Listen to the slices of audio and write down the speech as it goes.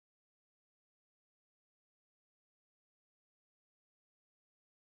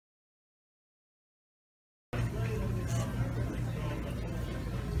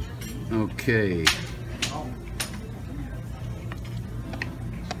Okay.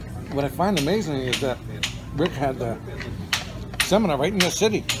 What I find amazing is that Rick had the seminar right in the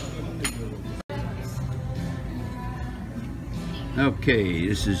city. Okay,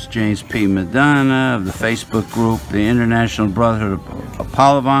 this is James P. Madonna of the Facebook group, the International Brotherhood of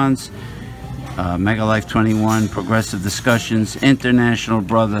Polyvons, Mega Life 21, Progressive Discussions, International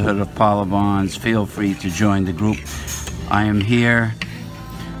Brotherhood of Polyvons. Feel free to join the group. I am here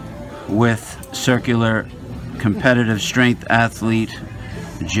with circular competitive strength athlete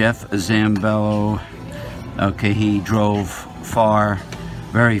Jeff Zambello. Okay, he drove far,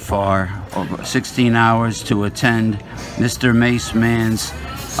 very far, over 16 hours to attend Mr. Mace Man's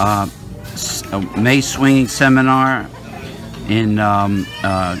mace swinging seminar in on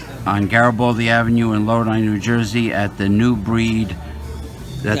Garibaldi Avenue in Lodi, New Jersey, at the New Breed.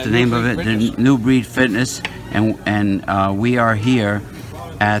 That's the name of it, the New Breed Fitness, and we are here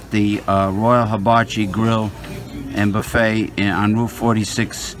at the Royal Hibachi Grill and Buffet on Route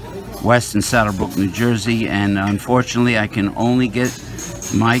 46 West in Saddlebrook, New Jersey. And unfortunately, I can only get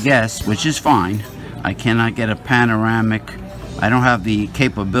my guests, which is fine. I cannot get a panoramic. I don't have the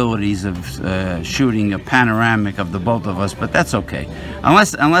capabilities of shooting a panoramic of the both of us, but that's okay.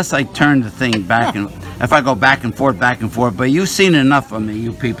 Unless I turn the thing back and if I go back and forth. But you've seen enough of me,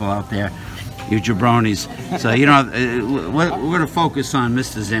 you people out there, you jabronis. So you know we're going to focus on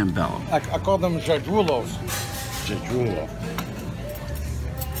Mr. Zambello. I call them jadrulos. Jadrulo.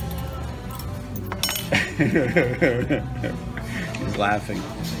 He's laughing.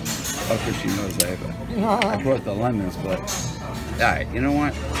 Of course she knows I brought the lemons, but all right, you know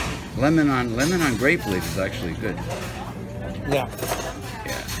what? Lemon on grape leaf is actually good. Yeah.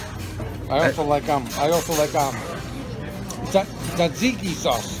 Yeah. I also like tzatziki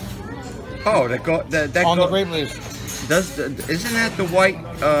sauce. Oh, that on the grape leaves. Isn't that the white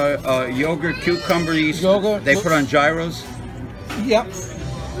yogurt cucumber they put on gyros? Yep.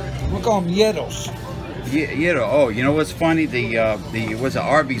 We call them hierros. Yeah, oh, you know what's funny? The was an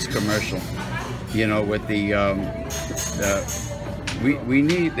Arby's commercial, you know, with we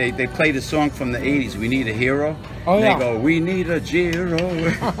need they played a song from the 80s. We need a hero. Oh yeah. They go, we need a Giro.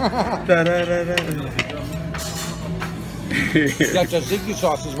 Da, da, da, da. Yeah, tzatziki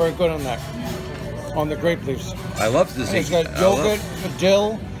sauce is very good on that, on the grape leaves. I love tzatziki. It's got yogurt,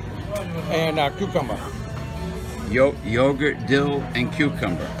 dill, and cucumber. Yogurt, dill, and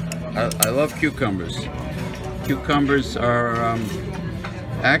cucumber. I love cucumbers. Cucumbers are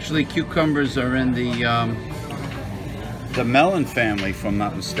actually cucumbers are in the melon family, if I'm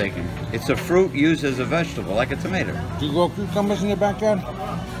not mistaken. It's a fruit used as a vegetable, like a tomato. Do you grow cucumbers in your backyard?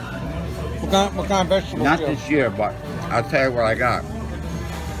 What kind of vegetables? Not this year, but I'll tell you what I got.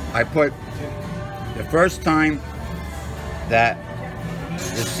 I put the first time that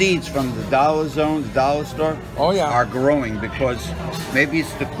the seeds from the dollar zone, the dollar store, are growing, because maybe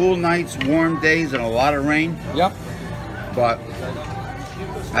it's the cool nights, warm days, and a lot of rain. Yep. But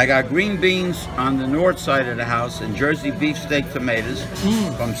I got green beans on the north side of the house and Jersey beefsteak tomatoes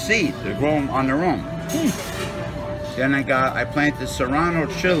from seed. They grow them on their own. Then I planted serrano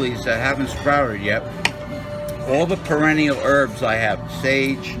chilies that haven't sprouted yet. All the perennial herbs I have,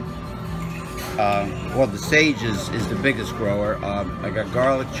 sage. Well, the sage is the biggest grower. I got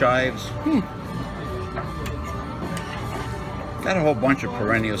garlic chives. Got a whole bunch of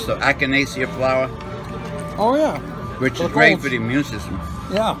perennial stuff. Echinacea flower. Oh yeah. Which is great for the immune system.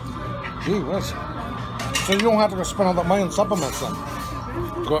 Yeah. Gee whiz. So you don't have to spend all that money on supplements then.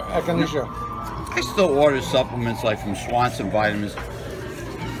 Echinacea. I still order supplements like from Swanson Vitamins.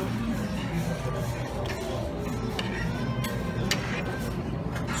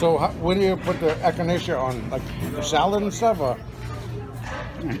 So where do you put the echinacea on? Like salad and stuff? Or?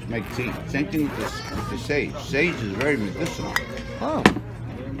 Yeah, to make tea. Same thing with the sage. Sage is very medicinal. Oh.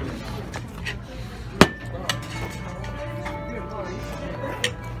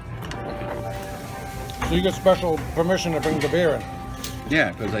 So you get special permission to bring the beer in?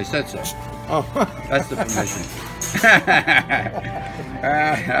 Yeah, because I said so. Oh. That's the permission.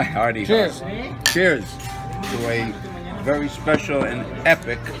 Hardy. Cheers. Cheers to a very special and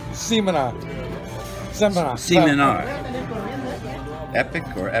epic seminar. Epic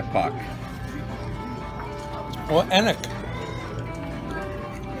or epoch? Well, Enoch.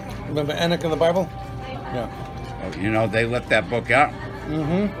 Remember Enoch in the Bible? Yeah. Oh, you know, they left that book out.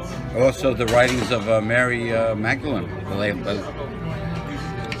 Also, the writings of Mary Magdalene.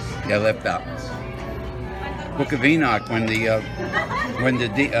 They left out. Book of Enoch, when the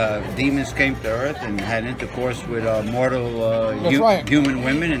demons came to Earth and had intercourse with mortal human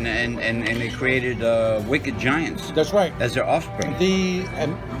women, and they created wicked giants. That's right. As their offspring.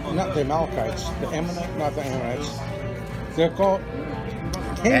 Not the Amalekites, the Ammonites, not the Ammonites. They're called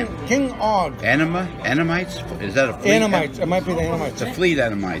King Og. Anamites? Is that a fleet? Anamites. It might be the Anamites. The fleet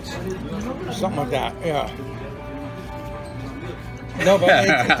Anamites. Something like that. Yeah. No, but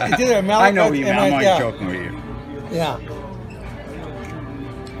it's either Amalekites. I know what you mean. I'm only joking with you. Yeah.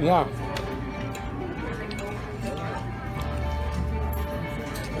 Yeah.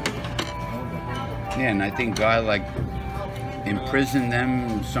 Yeah, and I think God like imprisoned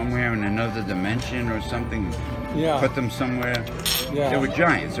them somewhere in another dimension or something. Yeah. Put them somewhere. Yeah. They were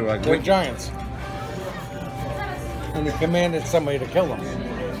giants. They were like giants. And he commanded somebody to kill them.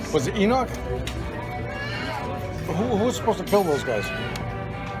 Was it Enoch? Who was supposed to kill those guys?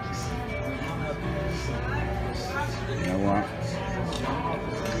 You know what?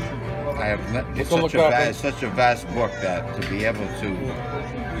 I have it's such a vast book that to be able to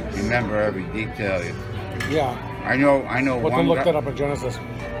remember every detail. Yeah. I know. But to look that up in Genesis.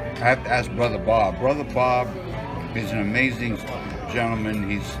 I have to ask Brother Bob. Brother Bob is an amazing gentleman.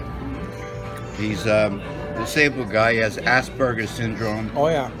 He's a disabled guy. He has Asperger's syndrome. Oh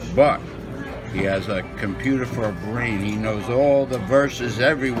yeah. But he has a computer for a brain. He knows all the verses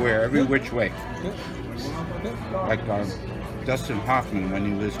everywhere, every which way. Like Dustin Hoffman when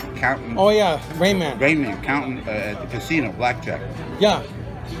he was counting. Oh yeah, Rain Man. Rain Man counting at the casino, blackjack. Yeah.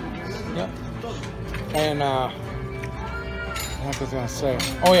 Yeah. And what was I gonna say?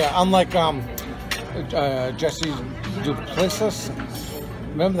 Oh yeah, unlike Jesse Duplessis.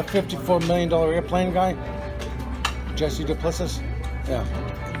 Remember the $54 million airplane guy? Jesse Duplessis? Yeah.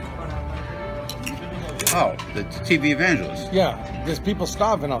 Oh, the TV evangelist. Yeah, there's people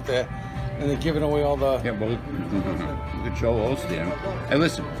starving out there, and they're giving away all the... Yeah, well, look at Joel Osteen. Hey,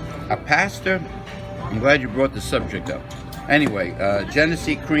 listen, a pastor, I'm glad you brought the subject up. Anyway,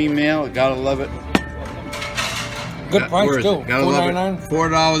 Genesee cream ale, gotta love it. Good price, too. Gotta love it.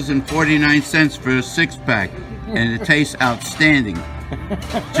 $4.49 for a six-pack, and it tastes outstanding.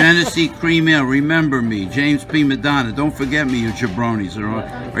 Genesee cream ale, remember me, James P. Madonna. Don't forget me, you jabronis,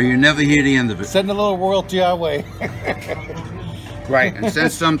 or you never hear the end of it. Send a little royalty our way. Right, and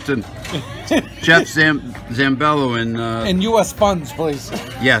send something. Jeff Zambello in U.S. funds, please.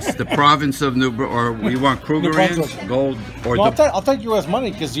 Yes, the province of or we want Krugerrands, gold, or no, I'll take U.S.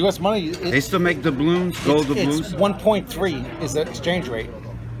 money because U.S. money. They still make doubloons, gold doubloons. It's 1.3 is the exchange rate.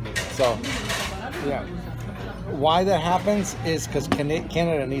 So, yeah. Why that happens is because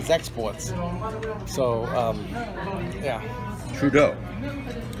Canada needs exports. So, yeah. Trudeau.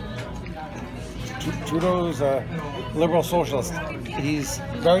 Trudeau's a liberal socialist. He's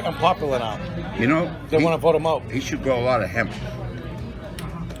very unpopular now. You know, they want to vote him out. He should grow a lot of hemp.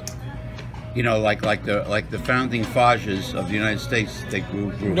 You know, like the founding Fajas of the United States, they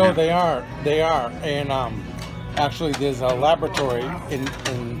grew No, hemp. they are, and actually, there's a laboratory in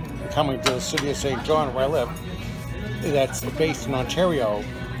coming to the city of St. John, where I live, that's based in Ontario,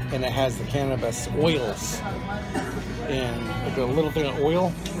 and it has the cannabis oils and like a little thing of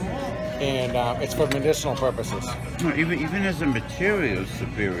oil. And it's for medicinal purposes. No, even as a material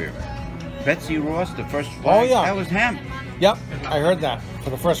superior. Betsy Ross, the first flag, that was hemp. Yep, I heard that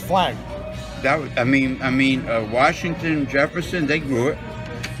for the first flag. That was, I mean, Washington, Jefferson, they grew it.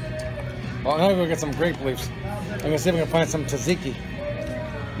 Well, I'm gonna go get some grape leaves. I'm gonna see if I can find some tzatziki.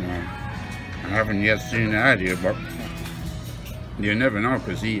 No, I haven't yet seen that here, but you never know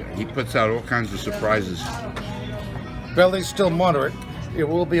because he puts out all kinds of surprises. Belly's still moderate. It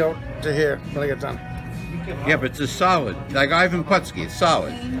will be out to here when I get done. Yeah, but it's solid. Like Ivan Putski, it's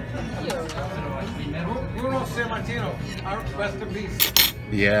solid. Bruno Sammartino, rest in peace.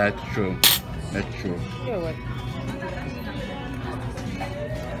 Yeah, that's true. That's true.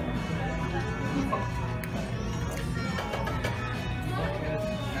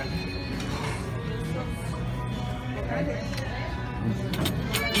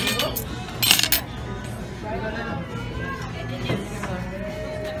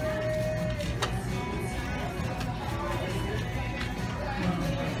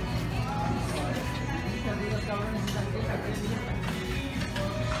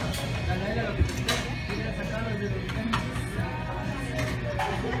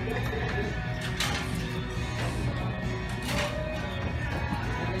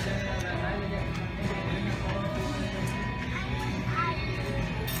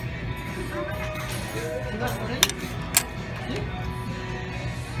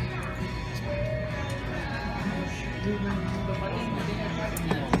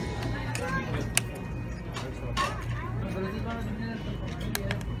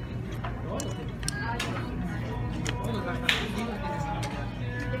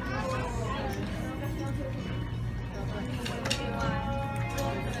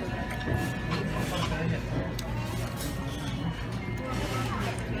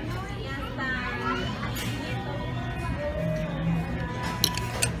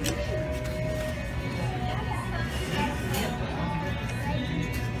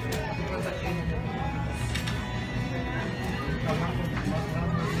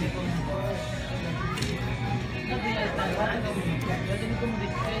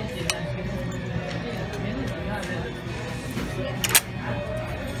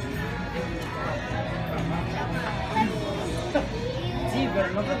 Sí, pero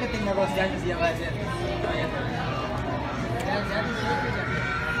no creo que tenga 12 años y ya va a ser.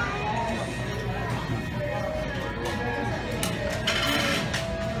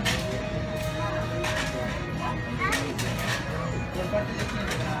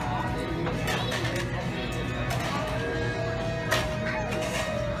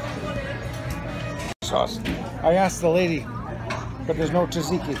 Sauce. I asked the lady, but there's no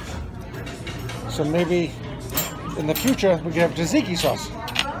tzatziki. So maybe in the future we could have tzatziki sauce.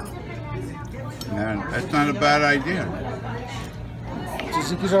 Man, that's not a bad idea.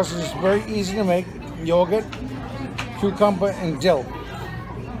 Tzatziki sauce is very easy to make. Yogurt, cucumber, and dill.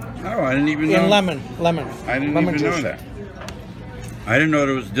 Oh, I didn't even know. And lemon. I didn't lemon even know juice. that. I didn't know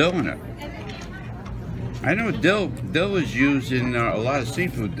there was dill in it. I know dill is used in a lot of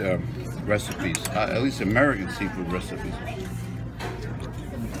seafood recipes, at least American seafood recipes.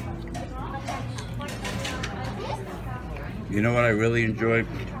 You know what I really enjoyed?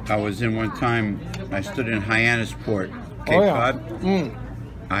 I was in one time, I stood in Hyannis Port, Cape Cod.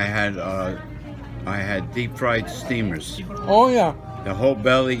 I had deep fried steamers. Oh yeah. The whole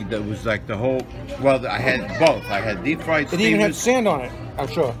belly, that was like the whole, well, I had both. I had deep fried It steamers. even had sand on it, I'm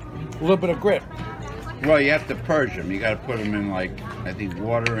sure. A little bit of grit. Well, you have to purge them. You got to put them in, like, I think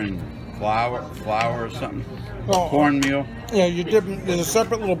water and flour or something. Oh, Cornmeal. Yeah, you dip them, there's a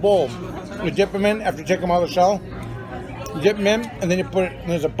separate little bowl. You dip them in after you take them out of the shell. You dip them in, and then you put it,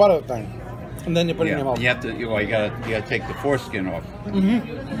 there's a butter thing. And then you put it in your mouth. You have to, you gotta take the foreskin off.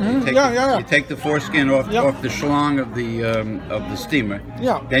 Yeah. You take the foreskin off, Yep. off the schlong of the steamer.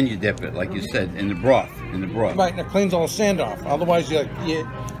 Yeah. Then you dip it, like you said, in the broth. Right, and it cleans all the sand off. Otherwise, it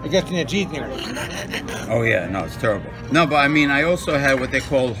gets in your teeth. And Oh yeah, no, it's terrible. No, but I mean, I also had what they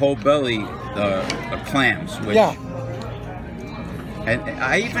call whole belly clams, which, yeah. and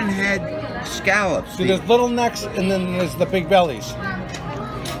I even had scallops. So there's little necks, and then there's the big bellies.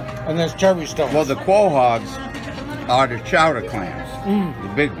 And there's cherry stones. Well, the quahogs are the chowder clams, the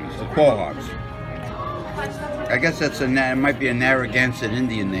big ones, the quahogs. I guess that's it might be a Narragansett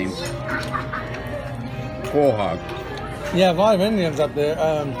Indian name. Quahog. Yeah, a lot of Indians up there.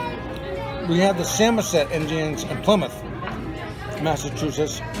 We had the Samoset Indians in Plymouth,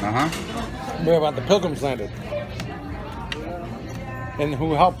 Massachusetts, where the Pilgrims landed, and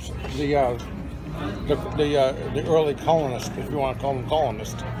who helped the early colonists, if you want to call them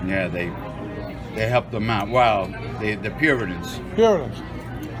colonists. Yeah, they helped them out. Wow, the Puritans. Puritans.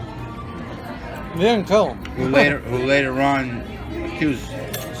 They didn't kill them. Who later on accused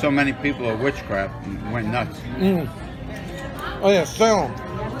so many people of witchcraft and went nuts. Oh yeah, Salem.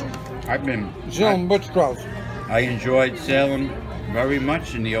 Salem witchcraft. I enjoyed Salem very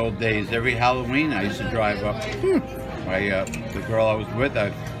much in the old days. Every Halloween I used to drive up. The girl I was with,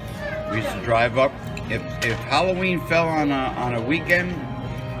 we used to drive up. If Halloween fell on a weekend,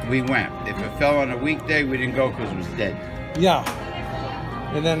 we went. If it fell on a weekday, we didn't go because it was dead. Yeah.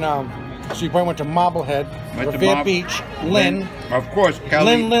 And then, so you probably went to Marblehead, Revere Beach, Lynn. Of course,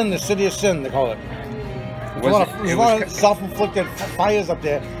 Kelly. Lynn, the city of sin, they call it. There's a lot of self-inflicted fires up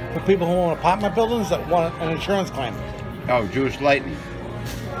there for people who own apartment buildings that want an insurance claim. Oh, Jewish lightning.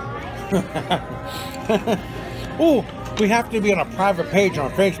 Ooh, we have to be on a private page on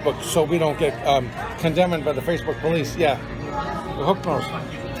Facebook so we don't get condemned by the Facebook police. Yeah, the hook nose.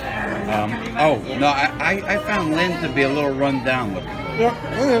 No, I found Lynn to be a little run down looking. Yeah,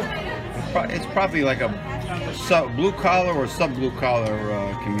 it is. It's probably like a blue collar or sub blue collar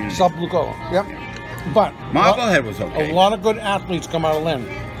community. Sub blue collar. Yep. But Marblehead was okay. A lot of good athletes come out of Lynn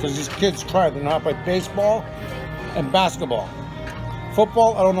because these kids try. They know how to play baseball and basketball.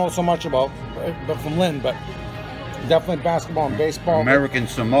 Football, I don't know so much about, but from Lynn, but definitely basketball and baseball. American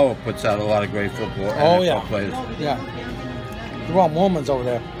Samoa puts out a lot of great football NFL players. Yeah. They're all Mormons over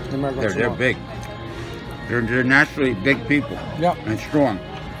there. They're big. They're naturally big people. Yeah. And strong.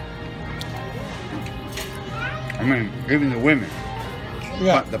 I mean, even the women.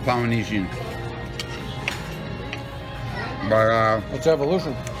 Yeah. The Polynesian. But it's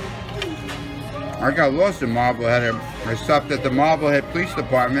evolution. I got lost in Marblehead. I stopped at the Marblehead Police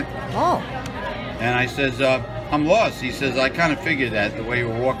Department. Oh. And I says, I'm lost. He says, I kind of figured that the way you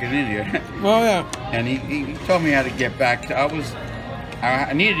were walking in here. Oh, yeah. And he told me how to get back to,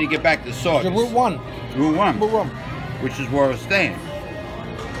 I needed to get back to Saugus. Route 1. Route 1. Route 1. Which is where I was staying.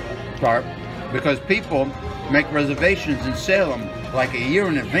 Because people make reservations in Salem like a year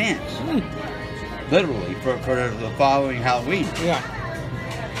in advance. Literally, for the following Halloween. Yeah.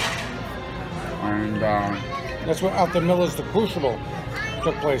 And That's where Arthur Miller's The Crucible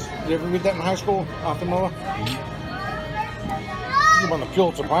took place. Did you ever read that in high school, Arthur Miller? He won the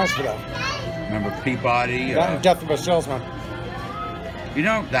Pulitzer Prize for that. Remember Peabody? That and Death of a Salesman. You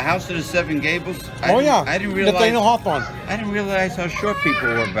know, the House of the Seven Gables? I didn't realize. Nathaniel Hawthorne. I didn't realize how short people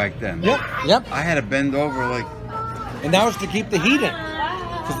were back then. Yep. I had to bend over like. And that was to keep the heat in,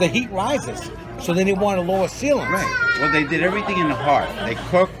 because the heat rises. So then they want to lower ceilings. Right. Well, they did everything in the hearth. They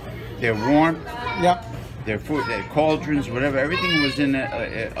cooked, they're warm. Yep. Their food, their cauldrons, whatever, everything was in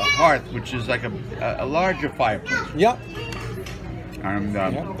a hearth, which is like a larger fireplace. Yep. And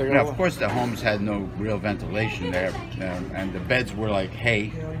of course, the homes had no real ventilation there, and the beds were like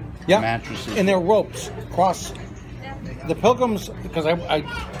hay, mattresses. And there were ropes across the Pilgrims, because I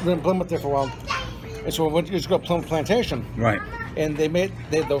lived in Plymouth there for a while. And so we went to go to Plymouth Plantation. Right. And they had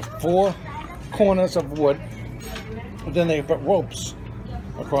the 4 corners of wood, and then they put ropes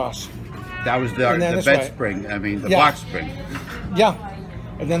across. That was the bed spring. I mean, the box spring. Yeah.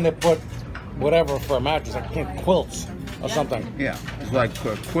 And then they put whatever for a mattress, like quilts or something. Yeah. It's like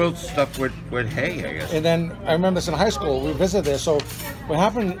quilts stuffed with hay, I guess. And then I remember this in high school. We visited there. So what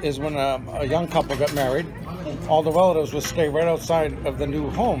happened is when a young couple got married, all the relatives would stay right outside of the new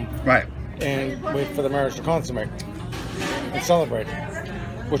home. Right. And wait for the marriage to consummate and celebrate.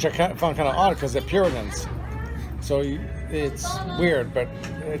 Which I found kind of odd because they're Puritans. So it's weird, but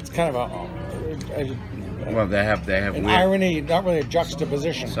it's kind of well, they have an weird irony, not really a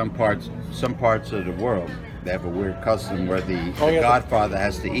juxtaposition. Some parts of the world, they have a weird custom where the godfather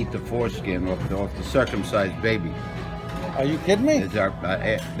has to eat the foreskin off the circumcised baby. Are you kidding me?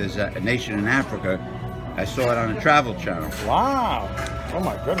 There's a nation in Africa. I saw it on the Travel Channel. Wow! Oh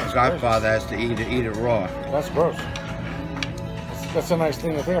my goodness! The godfather has to eat it raw. That's gross. That's a nice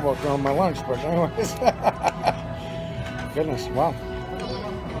thing to think about during my lunch, but anyways. Goodness, wow.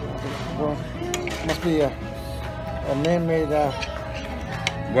 Well, must be a man-made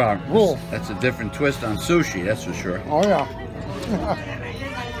rule. That's a different twist on sushi, that's for sure. Oh, yeah.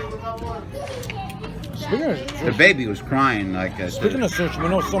 The baby was crying like that. Speaking of sushi, we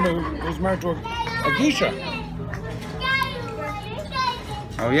know somebody who's married to a geisha.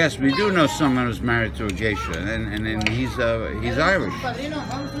 Oh yes, we do know someone who's married to a geisha, and he's Irish.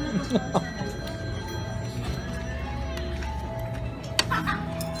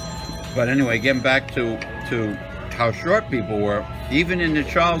 But anyway, getting back to how short people were, even in the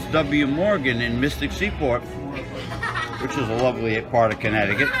Charles W. Morgan in Mystic Seaport, which is a lovely part of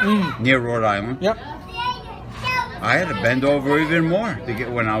Connecticut, near Rhode Island. Yep. I had to bend over even more to get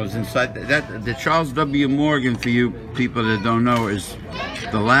when I was inside. The Charles W. Morgan, for you people that don't know, is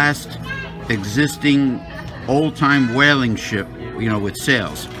the last existing old-time whaling ship, with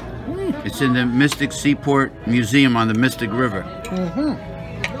sails. It's in the Mystic Seaport Museum on the Mystic River.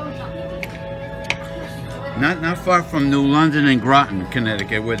 Not far from New London and Groton,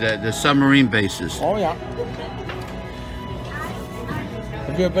 Connecticut, where the submarine base is. Oh yeah.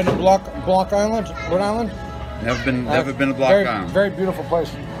 Have you ever been to Block Island, Rhode Island? Never been to Block Island. Very beautiful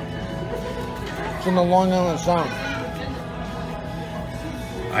place. It's in the Long Island Sound.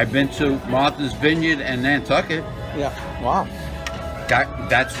 I've been to Martha's Vineyard and Nantucket. Yeah. Wow.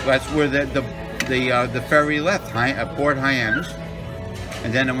 That's where the ferry left, Port Hyannis,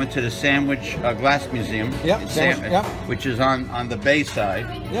 and then I went to the Sandwich Glass Museum. Yep. Which is on the bay side.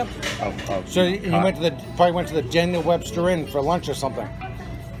 Yep. So you probably went to the Daniel Webster Inn for lunch or something.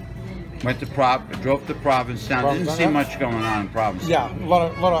 Drove to Provincetown. Didn't see much going on in Provincetown. Yeah, a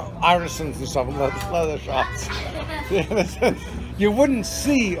lot of artisans and stuff, leather shops. You wouldn't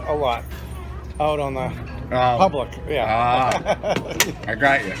see a lot out on the public. Yeah. I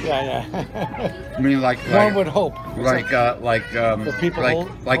got you. Yeah. I mean, like one would hope. Like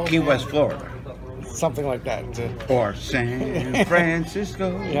Key West, Florida. Something like that. Or San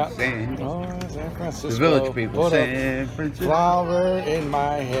Francisco. Yeah. San Francisco. The village people. San Francisco. Flower in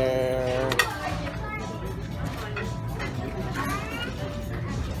my hair.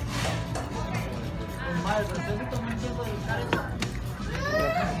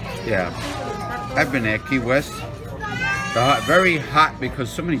 Yeah. I've been there, Key West. Very hot because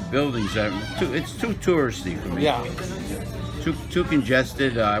so many buildings. It's too touristy for me. Yeah. Too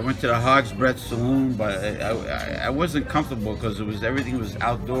congested. I went to the Hog's Breath Saloon, but I wasn't comfortable because everything was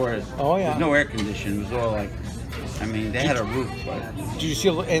outdoors. Oh yeah. There's no air conditioning. It was all like, they had a roof. But did you see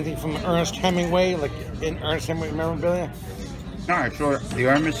anything from Ernest Hemingway, like in Ernest Hemingway memorabilia? No, I saw the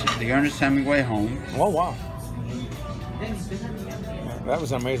Ernest Hemingway home. Oh wow. That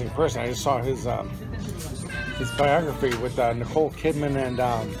was an amazing person. I just saw his biography with Nicole Kidman and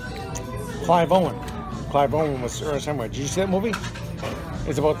Clive Owen. Clive Owen was Ernest Hemingway. Did you see that movie?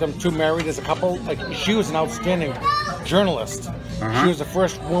 It's about them two married as a couple. Like, she was an outstanding journalist. She was the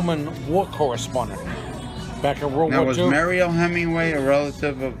first woman war correspondent back in World Now, War was II. Mariel Hemingway a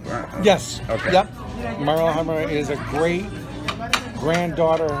relative of? Yes. Okay. Yep. Mariel Hemingway is a great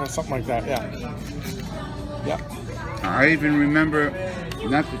granddaughter or something like that. Yeah. Yep. I even remember,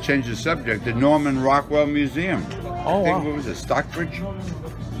 not to change the subject, the Norman Rockwell Museum. Oh, I think, wow. what was it, Stockbridge?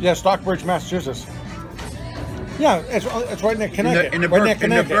 Yeah, Stockbridge, Massachusetts. Yeah, it's right near Connecticut. In the right near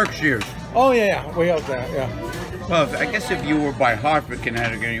Connecticut. Berkshires. Oh yeah, way out there. Yeah. Well, I guess if you were by Hartford,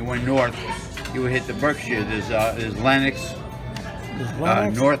 Connecticut, and you went north, you would hit the Berkshire. There's Lenox,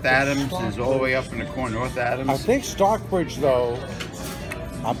 North Adams is all the way up in the corner. North Adams. I think Stockbridge, though,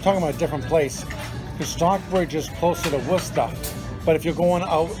 I'm talking about a different place. Because Stockbridge is closer to Worcester. But if you're going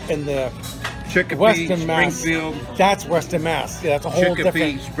out in the Chicopee, Western Mass, Springfield. that's Western Mass. Yeah, that's a whole Chicopee,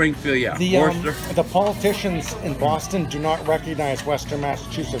 different. Springfield, yeah. The, Worcester. the politicians in Boston do not recognize Western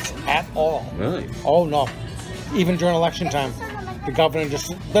Massachusetts at all. Really? Oh no. Even during election time, the governor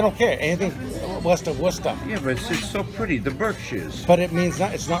they don't care. Anything west of Worcester. Yeah, but it's so pretty. The Berkshires. But it means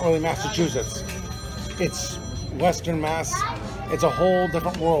it's not really Massachusetts. It's Western Mass. It's a whole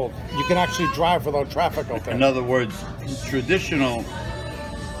different world. You can actually drive without traffic out there. In other words, traditional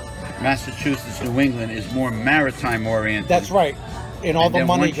Massachusetts, New England is more maritime oriented. That's right. And all And the then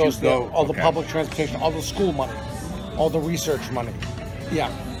money once you goes there. go- All the okay. public transportation, all the school money, all the research money. Yeah,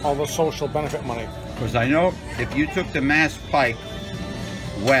 all the social benefit money. Because I know if you took the Mass Pike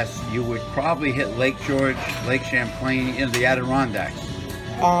west, you would probably hit Lake George, Lake Champlain, the Adirondacks.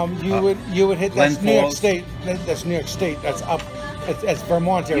 You would hit Glen that's New York Falls. State. That's New York State. That's up. It's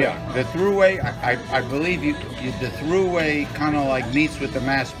Vermont area. Yeah, the thruway. I believe the thruway kind of like meets with the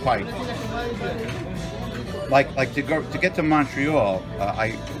Mass Pike. Like to get to Montreal,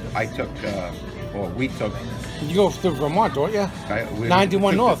 I took or we took. You go through Vermont, don't you?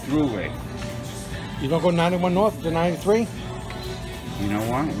 91 took north. The thruway. You don't go 91 north to 93. You know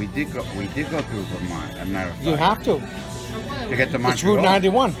what? We did go through Vermont. As a matter of fact. You have to. To get to It's Montreal. Route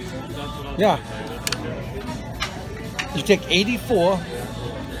 91. Yeah. You take 84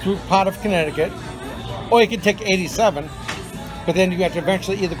 through part of Connecticut, or you can take 87, but then you have to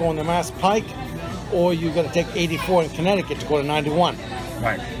eventually either go on the Mass Pike, or you got to take 84 in Connecticut to go to 91.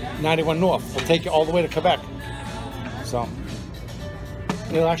 Right. 91 North will take you all the way to Quebec. So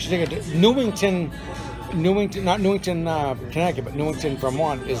it'll actually take Newington, not Newington, Connecticut, but Newington,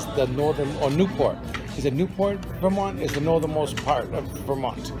 Vermont is the northern, or Newport. Is it Newport, Vermont? Is the northernmost part of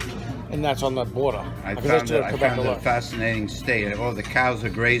Vermont, and that's on the border. I Because found that's to Quebec it a alone. fascinating state. All the cows are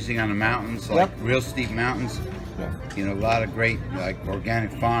grazing on the mountains, like Yep. real steep mountains. Yeah. You know, a lot of great like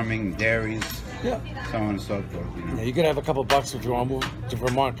organic farming, dairies, Yeah. so on and so forth. You know. Yeah, you could have a couple bucks if you want to move to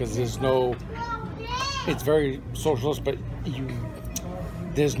Vermont because it's very socialist, but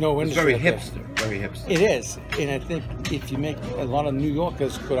there's no It's industry. very out there. hipster, very hipster. It is, and I think if you make a lot of New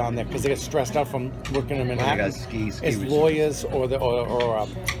Yorkers go down there because they get stressed out from working in Manhattan got ski as resorts. lawyers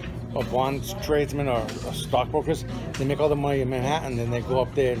or bond tradesmen or stockbrokers, they make all the money in Manhattan, then they go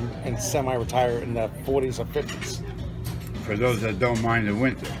up there and semi-retire in the 40s or 50s. For those that don't mind the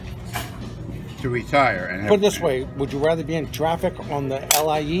winter, to retire and Put it this way: would you rather be in traffic on the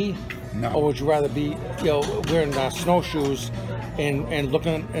LIE, No. or would you rather be, wearing snowshoes and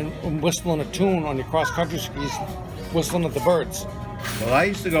looking and whistling a tune on your cross-country skis, whistling at the birds? Well, I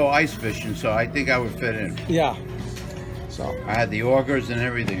used to go ice fishing, so I think I would fit in. Yeah. So I had the augers and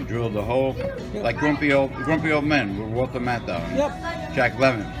everything, drilled the hole, like grumpy old men with Walter Matthau and Yep. Jack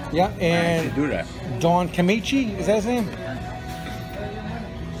Lemmon. yeah, I used and to do that. Don Camici, is that his name?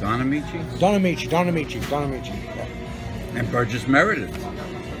 Don Amici Don Amici. Yeah. and Burgess Meredith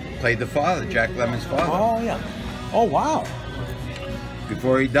played the father, Jack Lemmon's father, Oh yeah. Oh wow.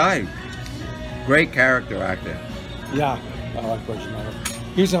 before he died. Great character actor. Yeah. I like Burgess Meredith.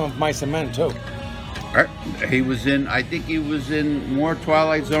 He was in Mice and Men too. He was in, I think he was in more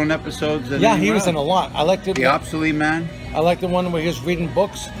Twilight Zone episodes than Yeah, he anyone was in a else. lot. I liked it. The Obsolete Man. I like the one where he was reading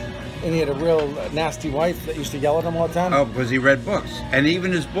books, and he had a real nasty wife that used to yell at him all the time. Oh, because he read books. And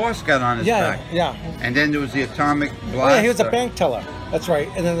even his boss got on his yeah, back. yeah. And then there was the Atomic Oh, Blast. yeah, he was a bank teller. That's right.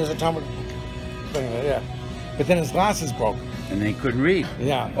 And then there's Atomic. Yeah. But then his glasses broke. And they couldn't read.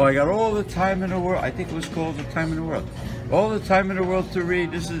 Yeah. Oh, I got all the time in the world. I think it was called The Time in the World. All the time in the world to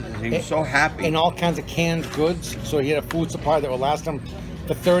read. He was so happy. And all kinds of canned goods. So he had a food supply that would last him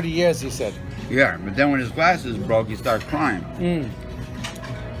for 30 years, he said. Yeah, but then when his glasses broke, he started crying.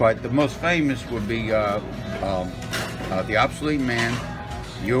 But the most famous would be The Obsolete Man.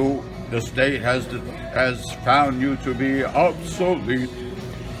 The state has found you to be obsolete.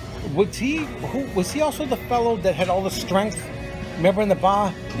 Was he also the fellow that had all the strength Remember in the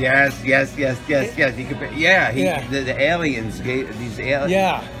bar? Yes. He could be, yeah. Yeah. The aliens gave these aliens.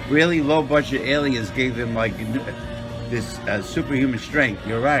 Yeah. Really low budget aliens gave him like this superhuman strength.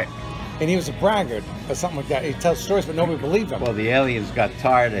 You're right. And he was a braggart or something like that. He tells stories, but nobody believed him. Well, the aliens got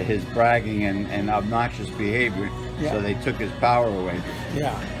tired of his bragging and obnoxious behavior, Yeah. so they took his power away.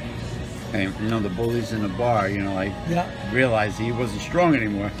 Yeah. And you know, the bullies in the bar, you know, like realized he wasn't strong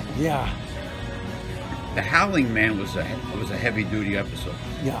anymore. Yeah. The Howling Man was a heavy duty episode.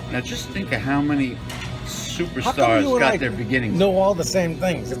 Yeah. Now just think of how many How come superstars you and got I their beginnings. know all the same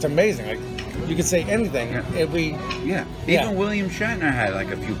things? It's amazing. Like you could say anything, Yeah. and we. Yeah. Yeah. Even William Shatner had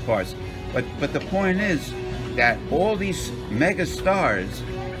like a few parts. But the point is that all these mega stars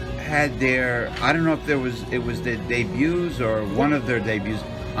had their, I don't know if it was their debuts or one of their debuts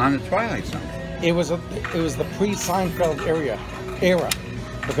on the Twilight Zone. It was the pre-Seinfeld era,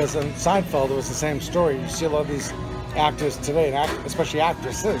 because in Seinfeld it was the same story. You see a lot of these actors today, and especially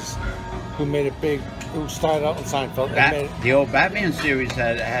actresses, who made it big, who started out in Seinfeld. And made it, The old Batman series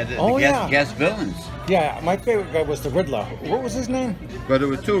had the guest villains. yeah, my favorite guy was the Riddler. What was his name? But there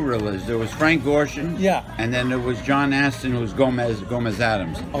were two Riddlers. There was Frank Gorshin. Yeah. And then there was John Astin, who was Gomez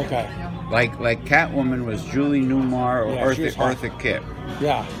Adams. Okay. Like Catwoman was Julie Newmar or Yeah, she was hot. Eartha Kitt.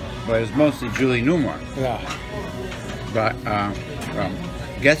 Yeah. But it was mostly Julie Newmar. Yeah. But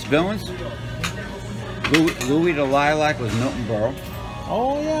guest villains, Louis the Lilac was Milton Berle.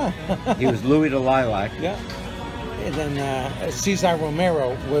 Oh yeah. He was Louis the Lilac. Yeah. And then Cesar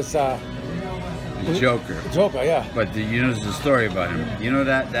Romero was The Joker. Joker. Yeah. But you know, there's a story about him. You know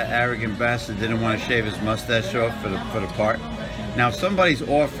that arrogant bastard didn't want to shave his mustache off for the part. Now, if somebody's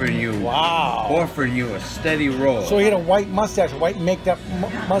offering you a steady role. So he had a white mustache, white maked up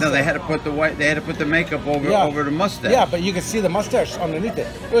mustache. No, they had to put the makeup over the mustache. Yeah, but you could see the mustache underneath it.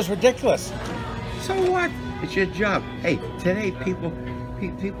 It was ridiculous. So what? It's your job. Hey, today people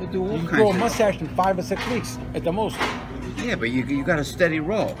do all You kinds grow a of. mustache in 5 or 6 weeks at the most. Yeah, but you got a steady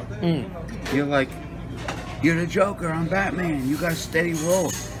role. You're like, you're the Joker, I'm Batman. You got a steady role.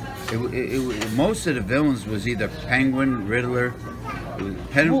 Most of the villains was either Penguin, Riddler.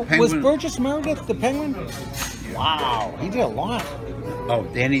 Penguin. Was Burgess Meredith the Penguin? Wow, he did a lot. Oh,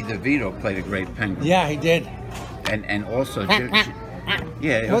 Danny DeVito played a great Penguin. Yeah, he did. And also,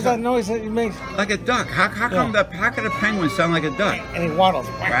 yeah, it What's was that noise that he makes? like a duck. How could a penguin sound like a duck? And he waddles.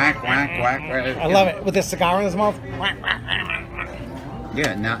 Quack, quack, quack, quack. I love it. With a cigar in his mouth.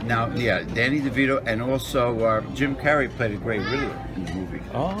 Yeah, now, Danny DeVito and also Jim Carrey played a great Riddler in the movie.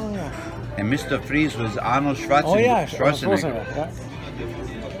 Oh, yeah. And Mr. Freeze was Arnold Schwarzenegger. Oh, yeah. Schwarzenegger.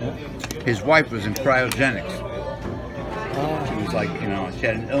 Yeah. His wife was in cryogenics. She was like, you know, she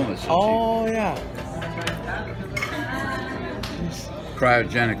had an illness. So Oh, yeah.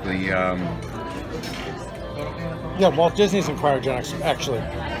 cryogenically. Yeah, Walt Disney's in cryogenics, actually.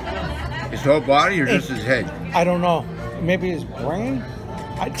 His whole body or just his head? I don't know. Maybe his brain?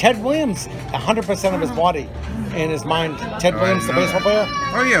 Ted Williams, 100% of his body and his mind. Ted Williams, the baseball player?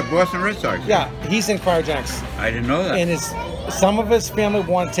 Oh, yeah, Boston Red Sox. Yeah, he's in cryogenics. I didn't know that. And some of his family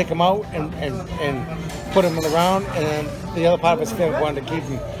wanted to take him out and put him in the ground, and then the other part of his family wanted to keep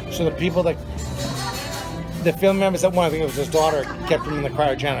him. So the people the family members that wanted, I think it was his daughter, kept him in the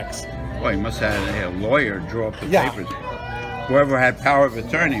cryogenics. Well, he must have had a lawyer draw up the Yeah. papers. Whoever had power of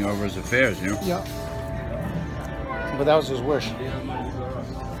attorney over his affairs, you know? Yeah. But that was his wish.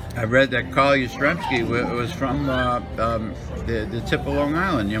 I read that Carl Yastrzemski was from the tip of Long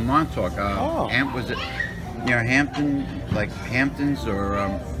Island, near Montauk. Was it near Hampton, like Hamptons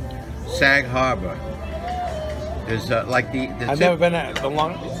or Sag Harbor? There's like the I've never been at the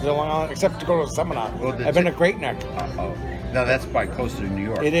Long Island except to go to a seminar. Well, I've been to Great Neck. Oh, no, that's by coastal New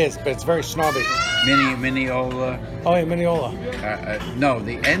York. It is, but it's very snobby. Mineola. Oh, yeah, Mineola. No,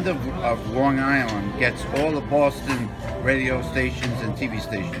 the end of Long Island gets all the Boston radio stations and TV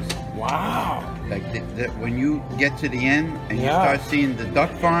stations. Wow. Like when you get to the end and you Yeah. start seeing the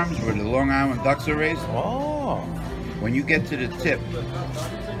duck farms where the Long Island ducks are raised, Oh. when you get to the tip,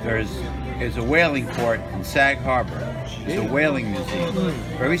 there's a whaling port in Sag Harbor. It's a whaling museum,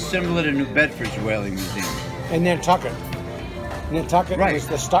 very similar to New Bedford's whaling museum. And Nantucket. Nantucket Right. was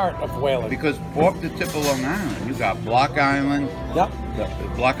the start of whaling. Because off the tip of Long Island, you got Block Island, Yep. the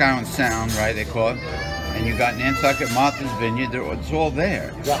Block Island Sound, right? They call it, and you got Nantucket, Martha's Vineyard. It's all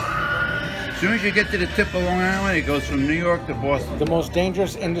there. Yep. As soon as you get to the tip of Long Island, it goes from New York to Boston. The most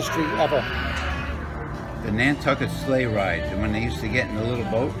dangerous industry ever. The Nantucket sleigh ride, and when they used to get in the little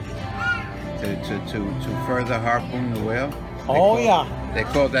boat to further harpoon the whale. They They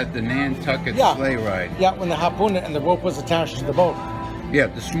called that the Nantucket Yeah. sleigh ride. Yeah, when the harpoon and the rope was attached to the boat. Yeah,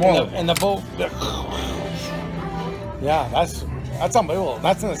 the smaller. And the boat. Yeah, that's That's unbelievable.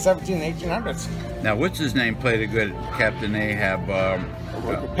 That's in the 1800s. Now, what's his name played a good Captain Ahab?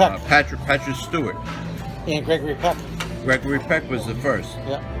 Peck. Patrick Stewart. And Gregory Peck. Gregory Peck was the first.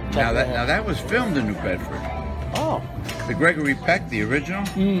 Yeah. Now that was filmed in New Bedford. Oh. The Gregory Peck, the original.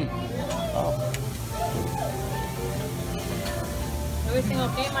 Oh. Everything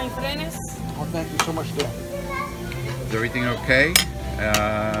okay, my friends? Oh, thank you so much, dear. Is everything okay?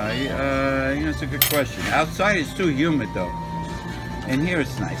 It's a good question. Outside it's too humid though, and here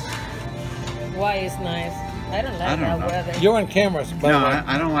it's nice. Why is nice? I don't like I don't that know. weather. You're on camera, by No, the way.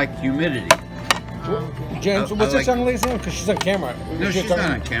 I don't like humidity. James, I what's this like- young lady's name? Because she's on camera. No, she's not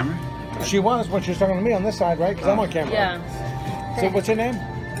on camera. She was when she was talking to me on this side, right? Because I'm on camera. Yeah. So what's her name?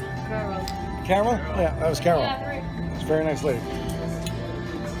 Carol. Carol? Yeah, that was Carol. Yeah, She's a very nice lady.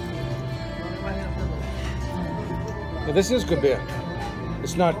 Yeah, this is good beer.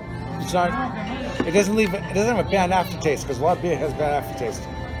 It doesn't have a bad aftertaste, because a lot of beer has bad aftertaste.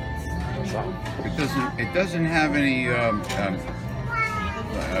 So, It doesn't have any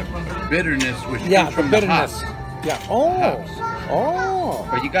bitterness, which yeah, comes the from bitterness. the hops. Yeah. Oh. Hops. Oh.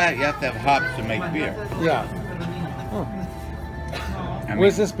 But you have to have hops to make beer. Yeah. I mean,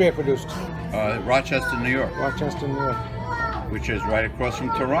 Where's this beer produced? Rochester, New York, Rochester, New York. which is right across from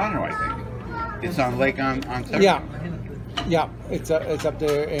Toronto, I think. It's on Lake Ontario. Yeah. Yeah, it's up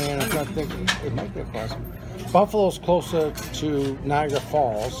there, and I'm trying to think, it might be across. Buffalo's closer to Niagara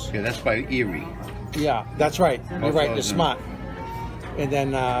Falls. Yeah, that's by Erie. Yeah, that's right. You're right. You're Buffalo's in- smart. And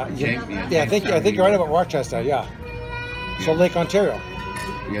then, James- I Jamestown, think you're right New York. about Rochester. Yeah. So Yeah. Lake Ontario,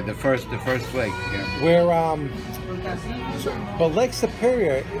 Yeah, the first lake. Yeah. where but Lake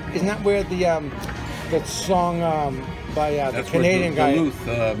Superior, isn't that where that song by the That's where Canadian guy Duluth,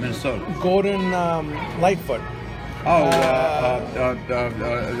 Minnesota. Gordon Lightfoot? Oh,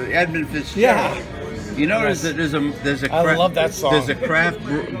 Edmund Fitzgerald. Yeah. You know, Yes. there's a I love that song. There's a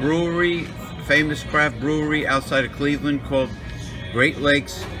brewery, famous craft brewery outside of Cleveland called Great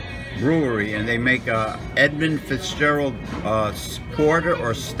Lakes Brewery, and they make Edmund Fitzgerald porter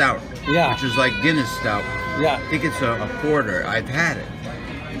or stout. Yeah. Which is like Guinness stout. Yeah. I think it's a porter. I've had it.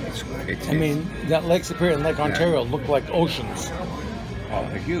 I mean, that Lake Superior and Lake Ontario look like oceans. Oh,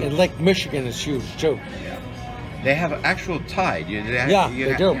 they're huge. And Lake Michigan is huge too. They have an actual tide. They do.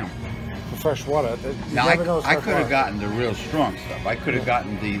 You know. For fresh water. Now, never know it's I fresh could have water. gotten the real strong stuff. I could have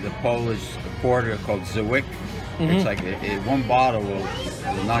gotten the Polish porter called Zwick. Mm-hmm. It's like one bottle will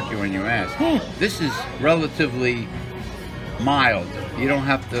knock you on your ass. This is relatively mild. You don't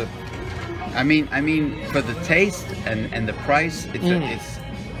have to. I mean, for the taste and the price,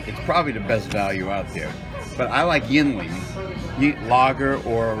 it's probably the best value out there. But I like Yinling, lager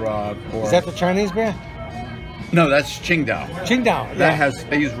or. Is that the Chinese beer? No, that's Qingdao. Qingdao.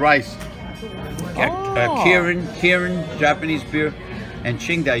 They use rice. Oh. Kirin, Japanese beer, and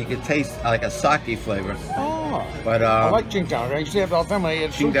Qingdao, you can taste like a sake flavor. Oh. But I like Qingdao. I used to have it all the time when I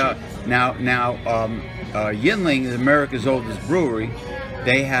ate sushi. Qingdao. Now, Yinling, America's oldest brewery,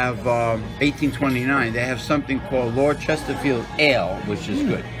 they have 1829. They have something called Lord Chesterfield Ale, which is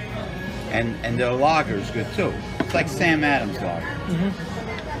good, and their lager is good too. It's like Sam Adams lager.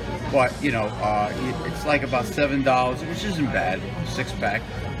 But it's like about $7, which isn't bad, 6-pack.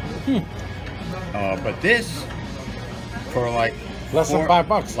 But this, for like Less than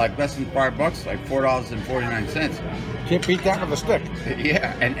 $5. like less than $5, like $4.49. Can't beat that with a stick.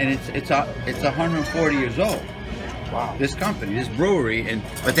 Yeah, and it's 140 years old. Wow. This company, this brewery,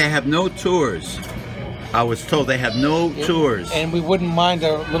 but they have no tours. I was told they have no tours. And we wouldn't mind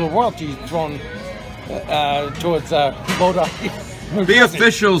a little royalty thrown towards Moda. The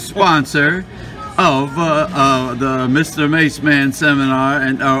official sponsor of the Mr. Mace Man seminar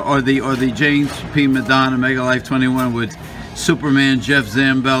or the James P. Madonna Mega Life 21 with Superman Jeff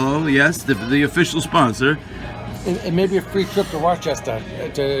Zambello. Yes, the official sponsor. And maybe a free trip to Rochester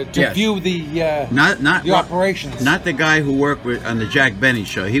to Yes. view the the operations. Not the guy who worked on the Jack Benny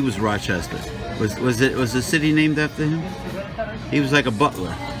show. He was Rochester. Was the city named after him? He was like a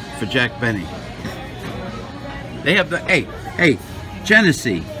butler for Jack Benny. They have the hey,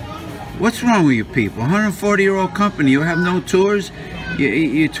 Genesee. What's wrong with you people? 140-year-old company. You have no tours.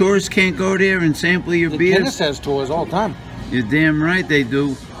 Your tourists can't go there and sample your beers. Guinness has tours all the time, You're damn right they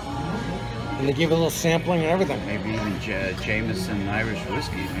do. and they give a little sampling and everything. Maybe even Jameson Irish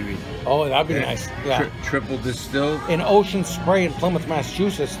whiskey. Maybe Oh, that'd be nice. Yeah. triple distilled. In Ocean Spray in Plymouth,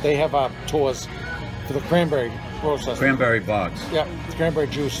 Massachusetts, they have tours for the cranberry process. Cranberry bogs. Yeah, it's cranberry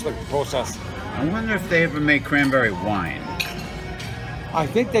juice like process. I wonder if they ever make cranberry wine. I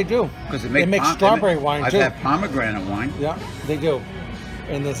think they do. Because They make strawberry wine I've too. had pomegranate wine. Yeah, they do.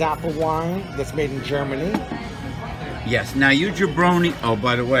 And there's apple wine that's made in Germany. Yes. Now you jabroni. Oh,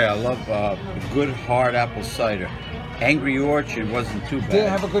 by the way, I love good hard apple cider. Angry Orchard wasn't too bad. Yeah,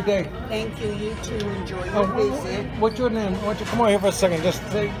 have a good day. Thank you. You too. Enjoy Oh, your visit. what's your name? Come on here for a second. Just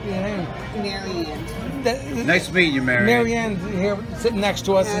say your name. Marianne. Nice meeting you, Mary. Marianne here sitting next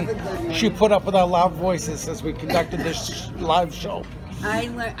to us, Have a and good one. she put up with our loud voices as we conducted this live show.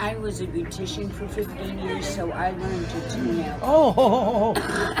 I was a beautician for 15 years, so I learned to tune out. Oh,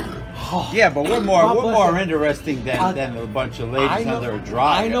 Yeah, but we're God bless more her. interesting than a bunch of ladies under a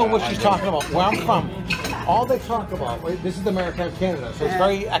drive. I know what she's talking about. Where I'm from, all they talk about, this is America and Canada, so it's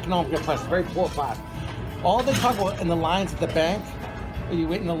very economically oppressed, very poor class. All they talk about in the lines at the bank, you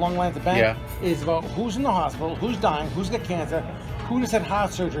wait in the long lines at the bank, is about who's in the hospital, who's dying, who's got cancer, who just had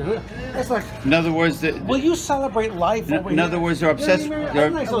heart surgery. It's like, In other words, will you celebrate life over in here? other words, they're obsessed. Yeah, They're,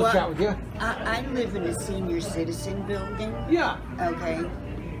 nice little chat with you. I live in a senior citizen building. Yeah. Okay.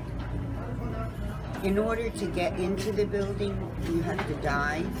 In order to get into the building, you have to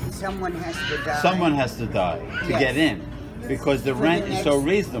die. Someone has to die. Someone has to die to Yes. get in, because the For rent the is so next-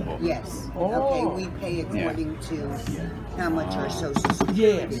 reasonable. Yes. Oh. Okay, we pay according to how much our social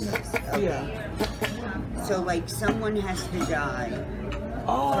security Yes. is. Okay. Yeah. So like someone has to die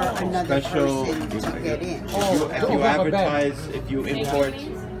Oh. for another Special. person to get in. If Oh, you don't have a bed. advertise, if you import,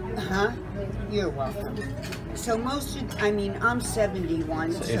 Huh? You're welcome. So most of, I'm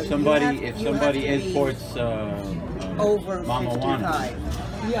 71. So if you somebody have to be imports over Mama Juana,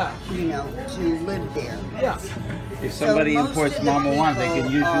 55, Yeah. to live there. Yeah. if somebody most imports of the Mama Juana, they can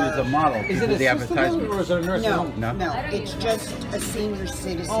people use you as a model Is to it do a the sister building advertisement. or is it a nursing No, home? no, it's just a senior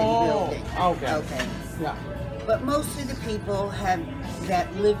citizen Oh, building. okay. Okay. Yeah. But most of the people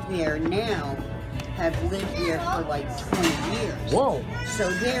that live there now have lived there for like 20 years. Whoa. So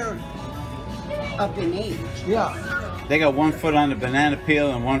they're up in age. Yeah. They got one foot on the banana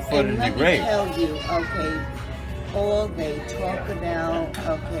peel and one foot And in the let me grave. tell you, okay, all they talk about,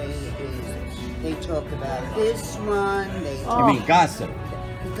 okay, is they talk about this one, I mean, gossip.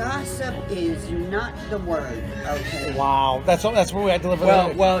 gossip is not the word, okay? Wow. That's where we had to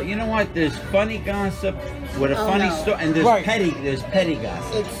live. Well, you know what? There's funny gossip with a Oh, funny no. story, and there's Right. petty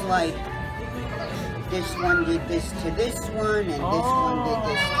gossip. It's like this one did this to this one, and this one did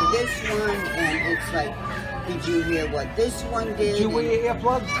this to this one, and it's like, did you hear what this one did? Do you wear your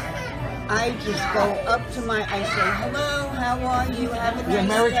earplugs? I just go up to I say, hello, how are you? Have a nice Yeah.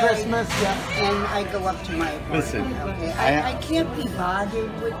 Merry day. Christmas. Yeah. And I go up to my apartment, Listen, okay? I I can't be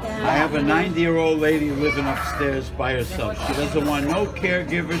bothered with that. I have a 90-year-old lady living upstairs by herself. She doesn't want no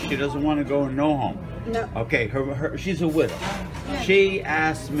caregiver. She doesn't want to go in no home. No. Okay, she's a widow. She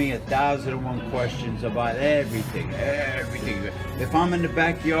asks me 1,001 questions about everything. If I'm in the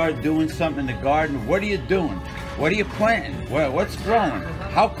backyard doing something in the garden, what are you doing? What are you planting? What's growing?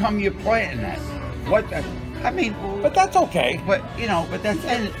 How come you're planting that? But that's okay. But that's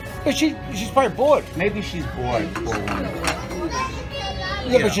But she's probably bored. maybe she's bored. Poor woman.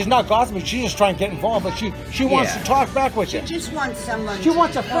 Yeah, Yeah. but she's not gossiping. She's just trying to get involved. But she wants Yeah. to talk back with you. She just wants someone She to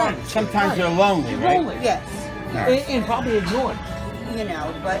wants a talk friend. to. Sometimes they're lonely, right? Lonely. Yes. And probably ignored.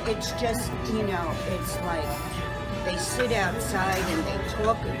 But it's just, it's like they sit outside and they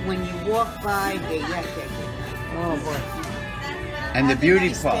talk. When you walk by, they yak at you. Oh boy. And the Have a beauty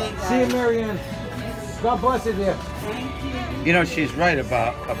nice part. day, See you, guys. Marianne. God bless you, dear. Thank you. She's right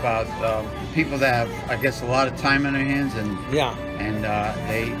about people that have, I guess, a lot of time on their hands, and Yeah.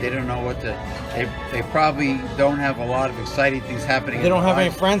 they don't know what to. They probably don't have a lot of exciting things happening. They in don't their have any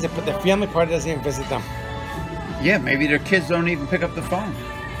lives. friends, but the family part doesn't even visit them. Yeah, maybe their kids don't even pick up the phone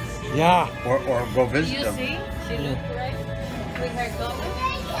Yeah. or go visit You them. see? She looked right with her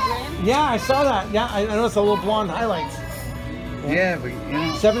gum. Yeah, I saw that. Yeah, I noticed a little blonde highlights. Yeah, but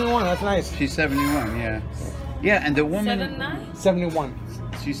 71, that's nice. she's 71. Yeah, yeah, and the woman 7'9"? 71.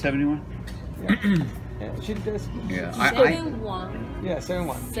 she's 71. Yeah, she does. Yeah, 7'1". Yeah,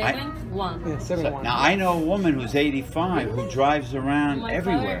 71. 7'1". Yeah, 71. now I know a woman who's 85 who drives around My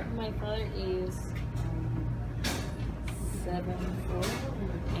everywhere. Father, my father is 7'4",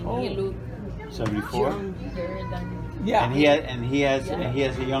 and Oh. he look 74. younger than. Yeah. And he has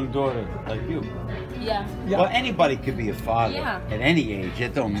a young daughter like you. Yeah. Yeah. Well, anybody could be a father Yeah. at any age.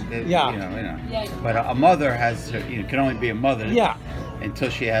 It don't. Yeah. You know. Yeah. But a mother has can only be a mother. Yeah. Until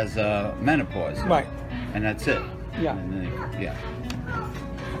she has menopause. Right. And that's it. Yeah. And then, yeah.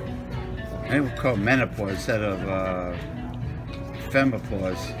 Maybe we'll call it menopause instead of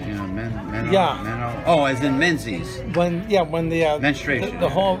femopause. Oh, as in menses. When the Menstruation. the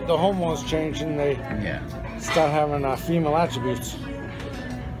hormones change and they Yeah. start having female attributes.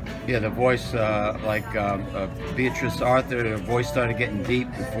 Yeah, the voice, Beatrice Arthur, her voice started getting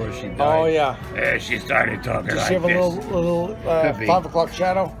deep before she died. Oh yeah. Yeah, she started talking Does like she have a this. little Could be. 5 o'clock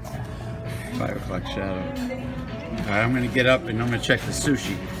shadow? 5 o'clock shadow. All right, I'm gonna get up and I'm gonna check the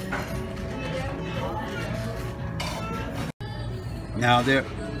sushi. Now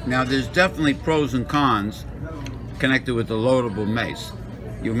there's definitely pros and cons connected with the loadable mace.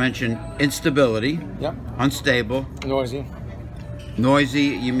 You mentioned instability, Yep. unstable, Noisy. noisy.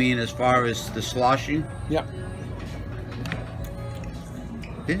 You mean as far as the sloshing? Yep.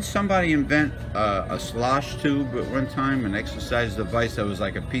 Didn't somebody invent a slosh tube at one time, an exercise device that was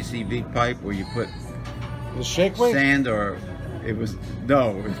like a PCV pipe where you put The shake weight? sand or it was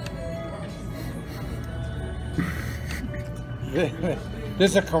no.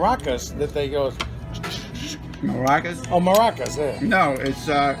 There's a Caracas that they go. Maracas? Oh, maracas. Yeah. No, it's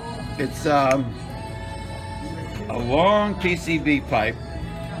a long PCV pipe,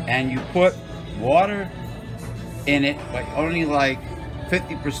 and you put water in it, but only like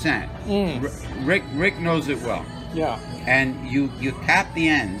 50%. Rick knows it well, Yeah. and you tap the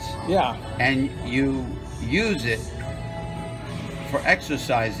ends, Yeah. and you use it for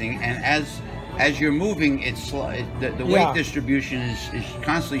exercising, and as you're moving, the weight Yeah. distribution is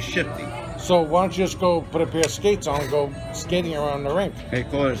constantly shifting. So why don't you just go put a pair of skates on and go skating around the rink? They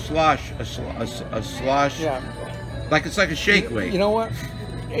call it a slosh, a slosh. Yeah. Like it's like a shake weight. You know what?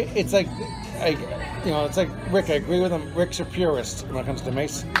 It's like it's like Rick. I agree with him. Rick's a purist when it comes to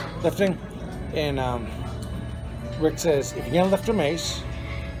mace lifting, and Rick says if you're gonna lift a mace,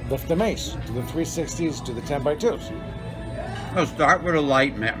 lift the mace. Do the 360s, do the 10x2s. No, start with a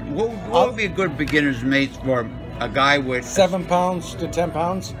light man. What would be a good beginner's mace for a guy with 7 pounds to 10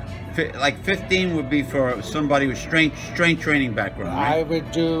 pounds. like 15 would be for somebody with strength training background, I right?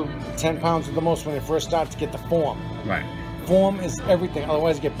 would do 10 pounds at the most when they first start to get the form. Right. Form is everything.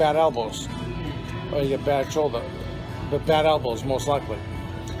 Otherwise, you get bad elbows, or you get bad shoulder, but bad elbows most likely.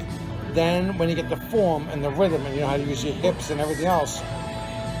 Then, when you get the form and the rhythm, and you know how to use your hips and everything else,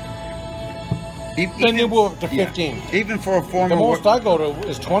 then you move up to 15. Yeah. Even for a former. The most I go to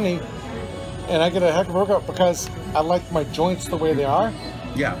is 20, and I get a heck of a workout because I like my joints the way they are.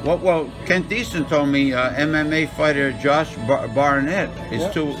 Yeah. Well, Kent Easton told me MMA fighter Josh Barnett is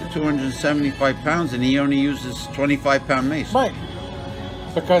 275 pounds, and he only uses 25-pound mace. Right.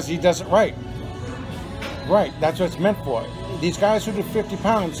 Because he does it right. Right. That's what it's meant for. These guys who do 50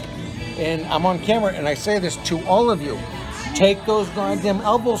 pounds, and I'm on camera, and I say this to all of you. Take those goddamn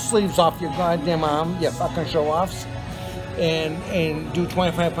elbow sleeves off your goddamn arm, you fucking show-offs, and do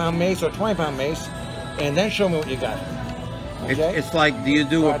 25-pound mace or 20-pound mace, and then show me what you got. Okay? It's like, do you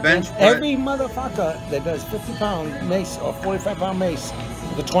do a bench press? Every motherfucker that does 50-pound mace or 45-pound mace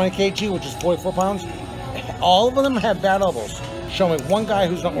with a 20 kg, which is 44 pounds, all of them have bad elbows. Show me one guy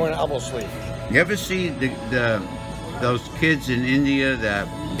who's not wearing an elbow sleeve. You ever see those kids in India that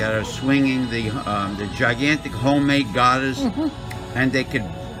are swinging the gigantic homemade gadas, and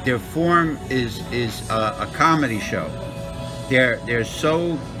their form is a comedy show. They're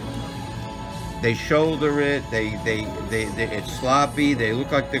so. They shoulder it. It's sloppy. They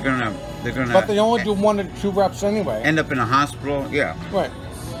look like they're gonna. But they only do 1 to 2 reps anyway. End up in a hospital. Yeah. Right.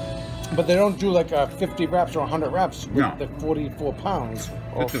 But they don't do like 50 reps or 100 reps with No. the 44 pounds.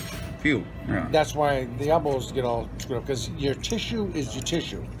 Or, That's a few. Yeah. that's why the elbows get all screwed up, because your tissue is your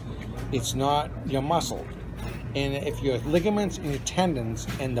tissue. It's not your muscle. And if your ligaments and your tendons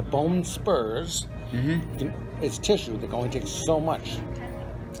and the bone spurs, it's tissue that only takes so much.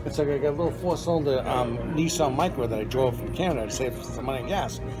 It's like I got a little 4-cylinder Nissan Micra that I drove from Canada to save some money on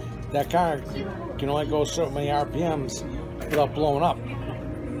gas. That car can only go so many RPMs without blowing up.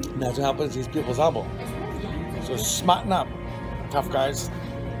 And that's what happens to these people's elbow. So smarten up, tough guys.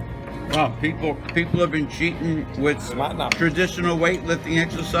 Well, people have been cheating with Smarten up. traditional weightlifting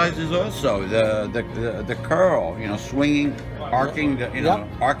exercises also. The curl, swinging, arcing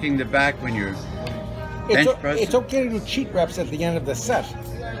arcing the back when you're bench pressing. It's okay to do cheat reps at the end of the set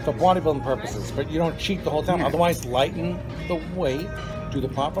for bodybuilding purposes, but you don't cheat the whole time. Yeah. Otherwise, lighten the weight, do the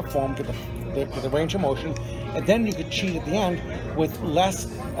proper form, get the range of motion, and then you could cheat at the end with less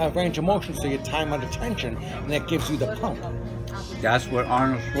range of motion, so you time under tension, and that gives you the pump. That's what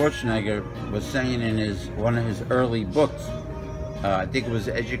Arnold Schwarzenegger was saying in one of his early books. I think it was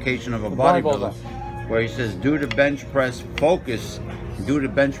Education of a Bodybuilder, where he says, do the bench press, focus, do the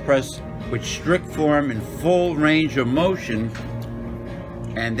bench press with strict form and full range of motion,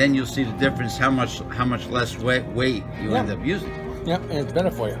 and then you'll see the difference, how much less weight you end up using. Yep, and it's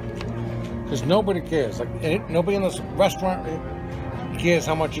better for you. Because nobody cares. Nobody in this restaurant cares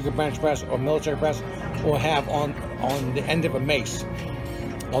how much you can bench press or military press or have on the end of a mace.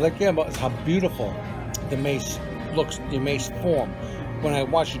 All they care about is how beautiful the mace looks, the mace form. When I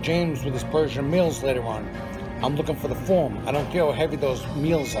watch James with his Persian meals later on, I'm looking for the form. I don't care how heavy those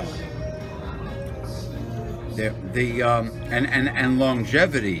meals are. And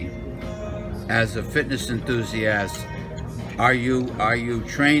longevity as a fitness enthusiast, are you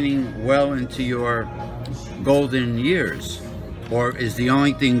training well into your golden years, or is the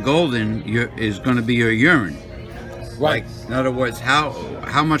only thing golden is going to be your urine? Right. Like, in other words,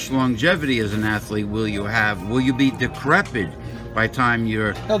 how much longevity as an athlete will you have? Will you be decrepit by the time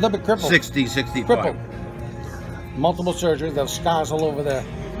you're No, they'll be crippled. 60, 65? Crippled. Multiple surgeries. They have scars all over their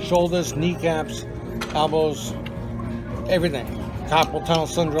shoulders, kneecaps, elbows, everything. Carpal tunnel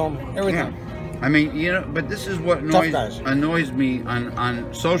syndrome, everything. Yeah. I mean, you know, but this is what annoys me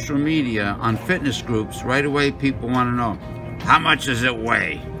on social media, on fitness groups. Right away, people want to know, how much does it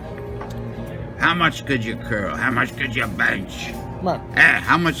weigh? How much could you curl? How much could you bench? Right.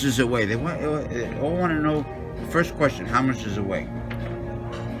 How much does it weigh? They all want to know. First question: how much does it weigh?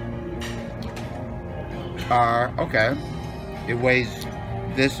 Okay, it weighs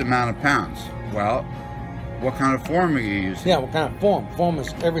this amount of pounds. Well, what kind of form are you using? Yeah, what kind of form? Form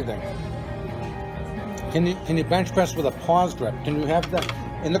is everything. Can you bench press with a pause grip? Can you have the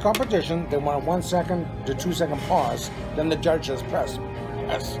in the competition? They want a 1 second to 2 second pause. Then the judge says press.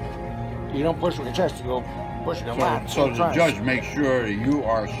 Yes. You don't push with your chest. You go push with your lat. So the judge makes sure that you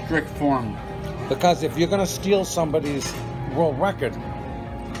are strict form. Because if you're going to steal somebody's world record,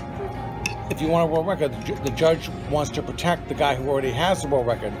 if you want a world record, the judge wants to protect the guy who already has the world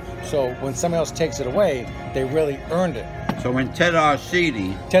record. So when somebody else takes it away, they really earned it. So when Ted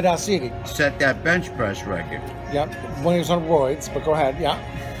Arcidi set that bench press record. Yep, when he was on roids, but go ahead, yeah.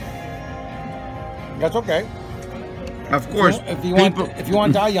 That's okay. Of course, if you want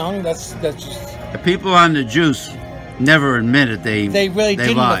to die young, that's just. The people on the juice never admitted they really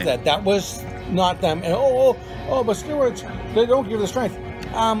didn't lied. with that. That was not them. And but steroids, they don't give you the strength.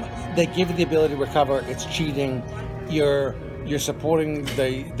 They give you the ability to recover. It's cheating. You're supporting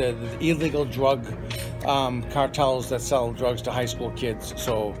the illegal drug cartels that sell drugs to high school kids.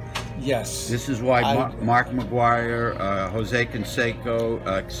 So, yes. This is why Mark McGuire, Jose Canseco,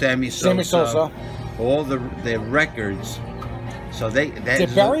 Sammy Sosa, all their records. So did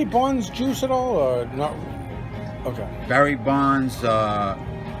Barry Bonds juice at all or not? Okay. Barry Bonds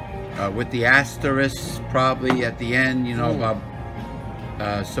with the asterisk probably at the end, you know, about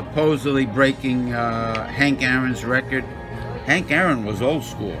supposedly breaking Hank Aaron's record. Hank Aaron was old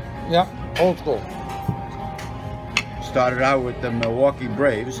school. Yeah, old school. Started out with the Milwaukee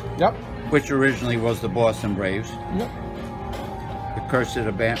Braves. Yep. Which originally was the Boston Braves. Yep. The curse of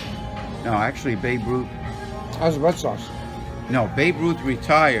the band. No, actually, Babe Ruth. That was the Red Sox. No, Babe Ruth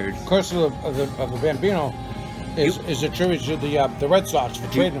retired. Curse of the Bambino is a tribute to the Red Sox for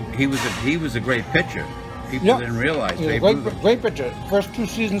trading him. He was a great pitcher. People didn't realize. He was a great pitcher. First 2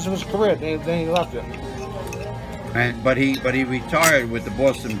 seasons of his career, then he left it. But he retired with the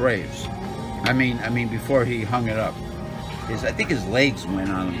Boston Braves. I mean before he hung it up. I think his legs went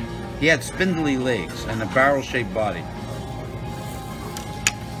on him. He had spindly legs and a barrel-shaped body.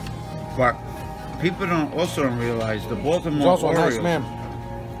 But people also don't realize the Baltimore He's also Orioles. a nice man.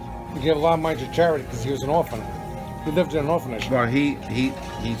 He gave a lot of money to charity because he was an orphan. He lived in an orphanage. Well, he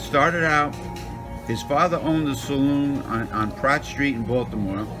started out. His father owned a saloon on Pratt Street in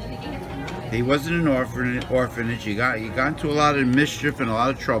Baltimore. He wasn't an orphanage. He got into a lot of mischief and a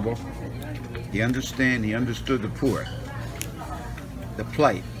lot of trouble. He understood the poor. The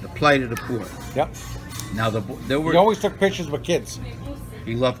plight of the poor. Yep. Now he always took pictures with kids.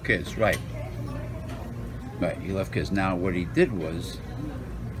 He loved kids, right? Right, he loved kids. Now what he did was,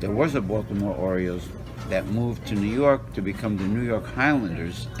 there was a Baltimore Orioles that moved to New York to become the New York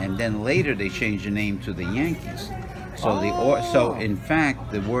Highlanders, and then later they changed the name to the Yankees. So so in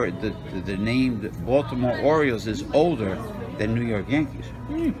fact the name Baltimore Orioles is older than New York Yankees.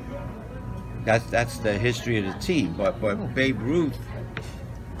 That's the history of the team. But Babe Ruth.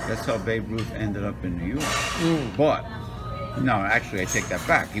 That's how Babe Ruth ended up in New York. But, no, actually, I take that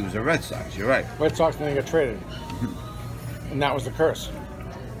back. He was a Red Sox. You're right. Red Sox then got traded. And that was the curse.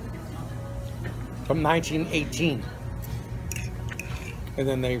 From 1918. And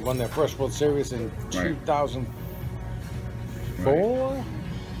then they won their first World Series in 2004? Right.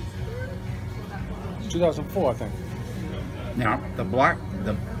 2004, I think. Now, the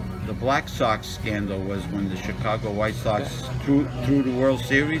Black Sox scandal was when the Chicago White Sox threw the World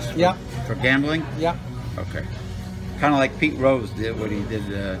Series for gambling? Yeah. Okay. Kind of like Pete Rose did what he did.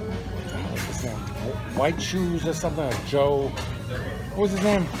 What's his name? White Shoes or something? Or Joe. What was his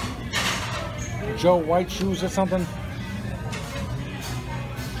name? Joe White Shoes or something?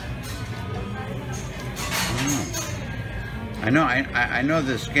 I know. I know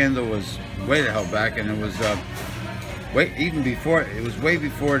the scandal was way the hell back, and it was even before. It was way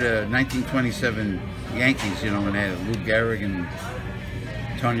before the 1927 Yankees. You know, when they had Lou Gehrig and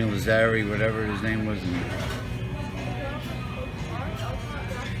Tony Lazzari, whatever his name was, and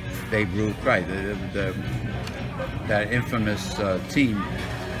Babe Ruth. Right. That infamous team.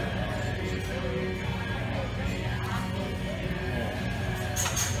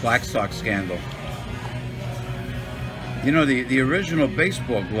 Black Sox scandal. You know, the original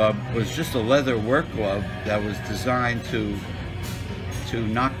baseball glove was just a leather work glove that was designed to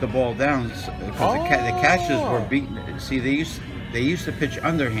knock the ball down, because the catchers were beaten. See, they used to pitch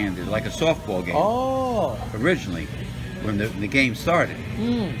underhanded like a softball game. Originally, when the game started.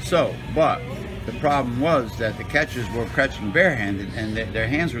 So, but the problem was that the catchers were catching barehanded, and their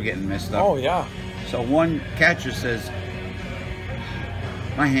hands were getting messed up. So one catcher says,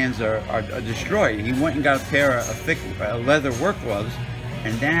 my hands are destroyed. He went and got a pair of thick leather work gloves,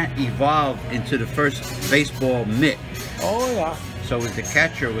 and that evolved into the first baseball mitt. So the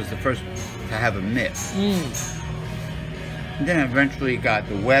catcher was the first to have a mitt. And then eventually got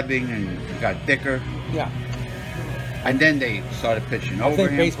the webbing and it got thicker. And then they started pitching over him. I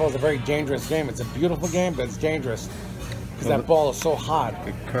think baseball is a very dangerous game. It's a beautiful game, but it's dangerous because that ball is so hot.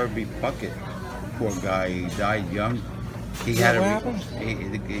 Kirby Puckett, poor guy, he died young. He What happened?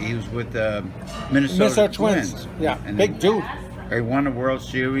 He was with the Minnesota Twins. Yeah, and big dude. He won the World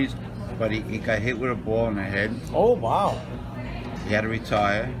Series, but he got hit with a ball in the head. Oh, wow. He had to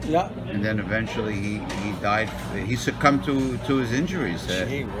retire. And then eventually he died. He succumbed to his injuries at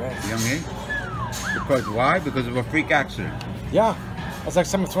a young age. Because why? Because of a freak accident. It's like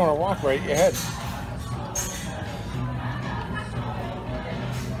someone throwing a rock right at your head.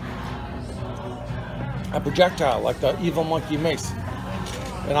 A projectile like the evil monkey mace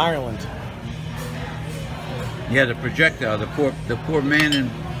in Ireland. Yeah, the projectile. The poor man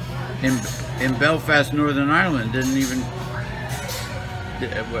in Belfast, Northern Ireland, didn't even.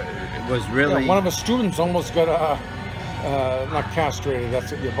 It was really. One of his students almost got not castrated.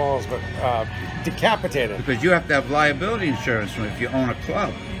 That's what your balls, but decapitated. Because you have to have liability insurance if you own a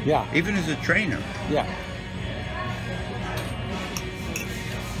club. Even as a trainer.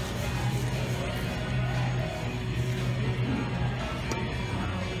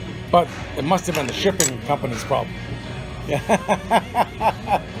 But it must have been the shipping company's problem.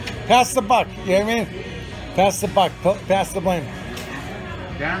 Pass the buck, you know what I mean? Pass the buck, pass the blame.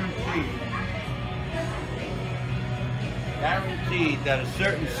 Guaranteed that a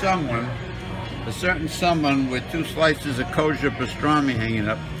certain someone with 2 slices of kosher pastrami hanging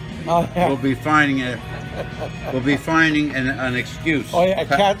up will be finding an excuse.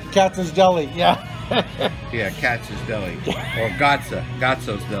 Katz's Deli, Katz's Deli. Or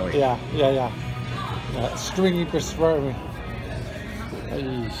Gazzo's Deli. Stringy pastrami.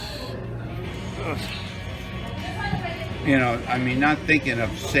 You know, I mean, not thinking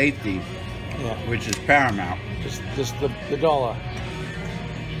of safety, which is paramount. Just the dollar.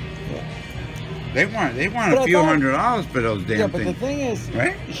 They want a few $100s for those damn things. But the thing is,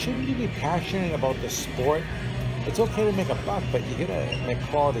 right? Shouldn't you be passionate about the sport? It's okay to make a buck, but you gotta make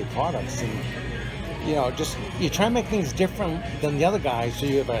quality products, and you try and make things different than the other guys, so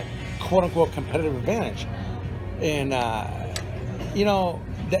you have a quote-unquote competitive advantage. And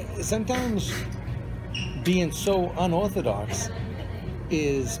sometimes being so unorthodox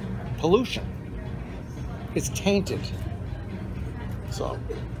is pollution. It's tainted. So,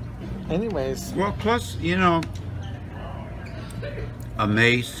 anyways. Well, plus, a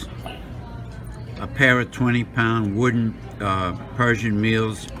mace, a pair of 20-pound wooden Persian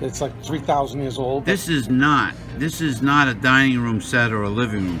meals. It's like 3,000 years old. This is not a dining room set or a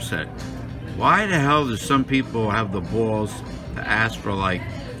living room set. Why the hell do some people have the balls to ask for like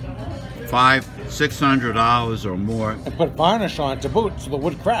 $500-600 or more? And put varnish on it to boot, so the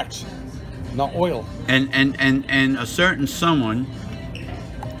wood cracks, not oil. And a certain someone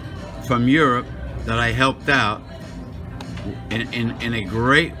from Europe that I helped out in a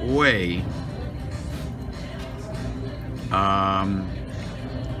great way.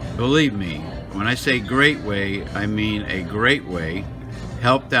 Believe me, when I say great way, I mean a great way.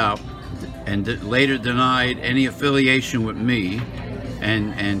 Helped out and later denied any affiliation with me,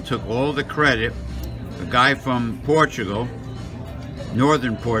 and took all the credit. A guy from Portugal,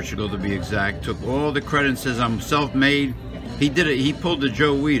 northern Portugal to be exact, took all the credit and says I'm self-made. He did it. He pulled the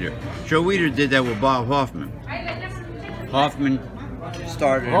Joe Weider. Joe Weider did that with Bob Hoffman. Hoffman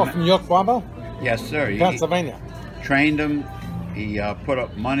started. From York Wabo? Yes, sir. Pennsylvania. He trained him. He put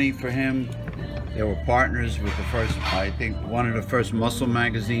up money for him. They were partners with the first, I think, one of the first muscle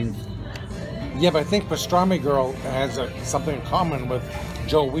magazines. Yeah, but I think Pastrami Girl has something in common with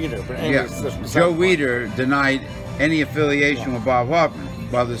Joe Weider. But anyways, Yeah, that's beside Joe the point. Weider denied any affiliation with Bob Hoffman.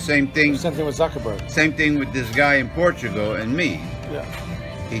 Well, the same thing Same thing with Zuckerberg. Same thing with this guy in Portugal and me. Yeah.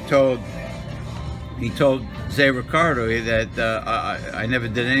 He told Zé Ricardo that I never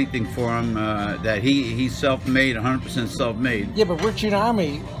did anything for him. That he's self-made, 100% self-made. Yeah, but Richard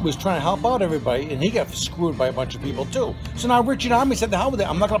Army was trying to help out everybody, and he got screwed by a bunch of people too. So now Richard Army said, "The hell with it!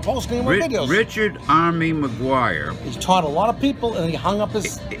 I'm not going to post any more videos." Richard Army McGuire He taught a lot of people, and he hung up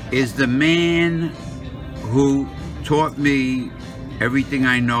his. is the man who taught me everything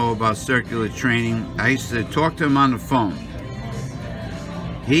I know about circular training. I used to talk to him on the phone.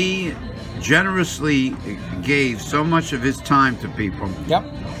 He generously gave so much of his time to people. Yep.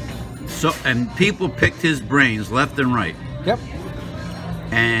 And people picked his brains left and right. Yep.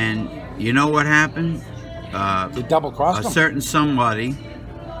 And you know what happened? He double crossed A him. certain somebody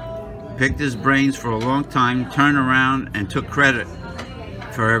picked his brains for a long time, turned around and took credit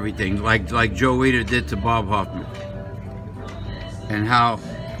for everything, like Joe Weider did to Bob Hoffman. And how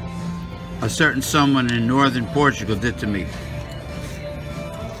a certain someone in northern Portugal did to me.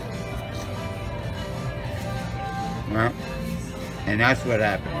 Well, and that's what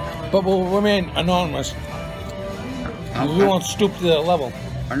happened. But we'll remain anonymous. We won't stoop to that level.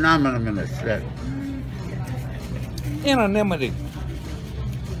 Anonymous. Anonymity.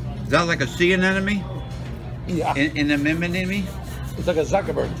 Is that like a sea anemone? Yeah. In anemone? It's like a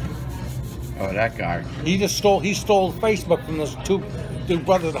Zuckerberg. Oh, that guy. He stole Facebook from those two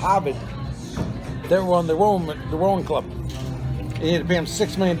brothers at Harvard. They were on the rowing club. He had to pay him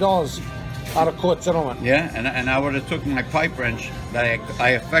 $6 million out of court settlement. Yeah, and I would have took my pipe wrench that I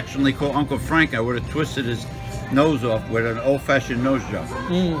affectionately call Uncle Frank. I would have twisted his nose off with an old-fashioned nose job.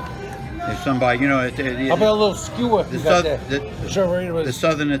 If somebody, you know, How about a little skewer you got there? the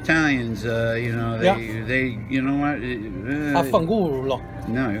Southern Italians, you know, they, you know what? Affangulo.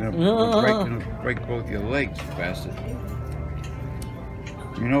 No, you're gonna break both your legs, you bastard.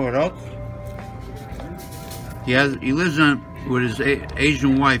 You know what else? He lives on with his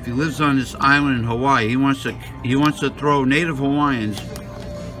Asian wife. He lives on this island in Hawaii. He wants to throw native Hawaiians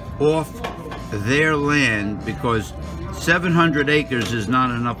off their land because 700 acres is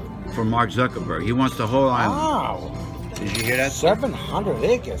not enough for Mark Zuckerberg. He wants the whole island. Wow. Did you hear that? 700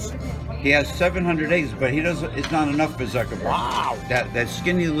 acres. He has 700 acres, but he doesn't. It's not enough for Zuckerberg. Wow. That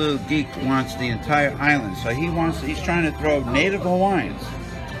skinny little geek wants the entire island, so he's trying to throw native Hawaiians,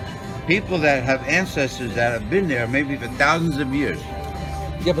 people that have ancestors that have been there maybe for thousands of years.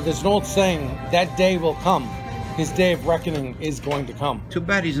 Yeah, but there's an old saying, that day will come. His day of reckoning is going to come. Too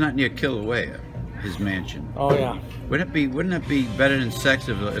bad he's not near Kilauea, his mansion. Oh yeah. Wouldn't it be better than sex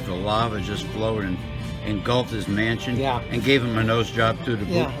if the lava just flowed and engulfed his mansion? Yeah. And gave him a nose job through the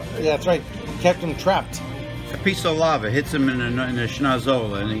boot? Yeah, that's right. Kept him trapped. A piece of lava hits him in the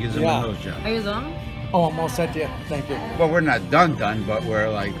schnozola and he gives him a nose job. Are you done? Oh, I'm all set, yeah. Thank you. Well, we're not done, but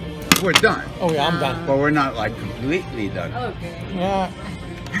we're done. Oh yeah, I'm done. But we're not like completely done. Okay. Yeah.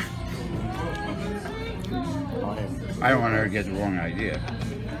 I don't want her to get the wrong idea.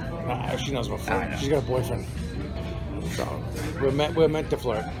 She knows what I flirt. know. She's got a boyfriend. So we're meant to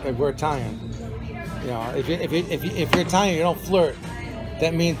flirt. Like, we're Italian. You know, if you're Italian, you don't flirt.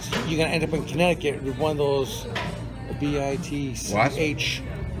 That means you're gonna end up in Connecticut with one of those BITCH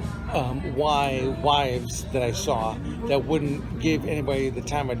wives that I saw that wouldn't give anybody the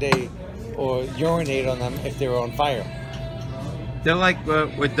time of day or urinate on them if they were on fire. They're like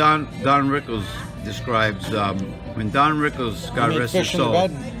what Don Rickles describes when Don Rickles, God rest his fish in the soul,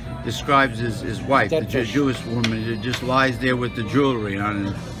 bed? describes his wife, Dead the fish. Jewish woman that just lies there with the jewelry on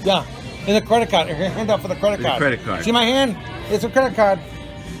it. Yeah, and the credit card. Hand up for the credit The card. credit card. See my hand? It's a credit card.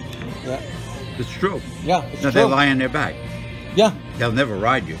 Yeah, It's true. yeah, it's No, true. they lie on their back. Yeah, They'll never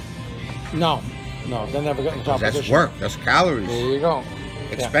ride you. no, they'll never get in top That's position. work. That's calories. There you go.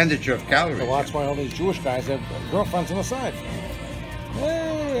 Expenditure of calories. So that's why all these Jewish guys have girlfriends on the side.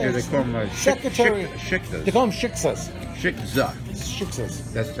 Hey, Yeah, they call them secretary. They shikzas. call them shiksas. Shikza.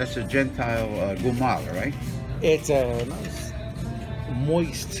 Shiksas. That's a Gentile gumala, right? It's a nice,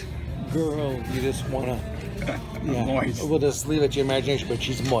 moist girl. You just wanna. Yeah, Moist. We'll just leave it to your imagination, but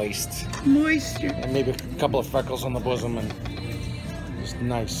she's moist. Moisture. And maybe a couple of freckles on the bosom and just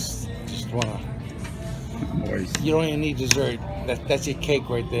nice. Just wanna. Moist. You don't even need dessert. That's your cake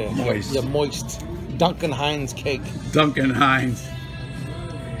right there. Moist. Your moist Duncan Hines cake. Duncan Hines.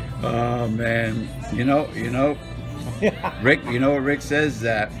 Oh man, you know, Rick. You know what Rick says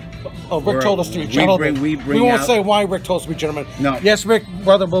that. Oh, Rick told us to be we gentlemen. we bring won't out- say why Rick told us to be gentlemen. No. Yes, Rick,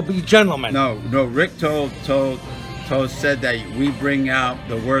 brother, will be gentlemen. No. Rick said that we bring out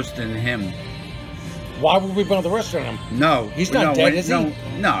the worst in him Why would we put the rest on him? No, He's not dead, is he?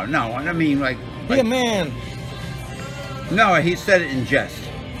 No. I mean, like Be a man. no, he said it in jest.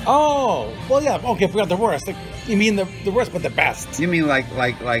 Oh, well, yeah. Okay, if we got the worst. Like, you mean the worst, but the best? You mean like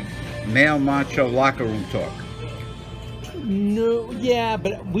male macho locker room talk? No, yeah,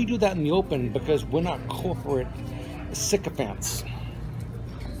 but we do that in the open because we're not corporate sycophants.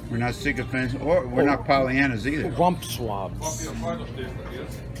 We're not sycophants, or we're not Pollyannas either. Rump swabs.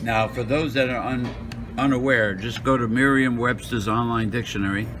 Now, for those that are unaware, just go to Merriam-Webster's online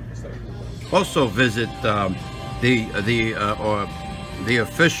dictionary. Also visit the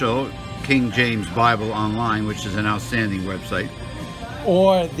official King James Bible online, which is an outstanding website.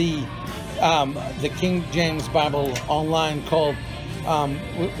 Or the King James Bible online called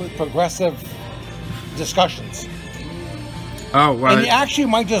with progressive discussions. Oh, well. And you actually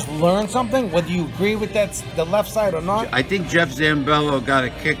might just learn something, whether you agree with the left side or not. I think Jeff Zambello got a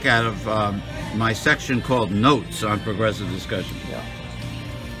kick out of my section called Notes on Progressive Discussion. Yeah.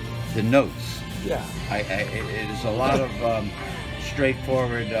 The notes. Yeah. It is a lot of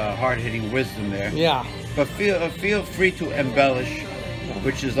straightforward, hard-hitting wisdom there. Yeah. But feel free to embellish,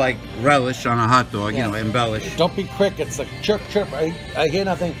 which is like relish on a hot dog, Yeah. you know, embellish. Don't be crickets, like chirp, chirp. I hear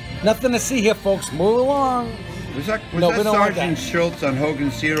nothing. Nothing to see here, folks. Move along. Was that No, we don't want Sergeant that. Schultz on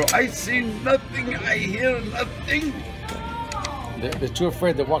Hogan's Hero? I see nothing, I hear nothing. They're too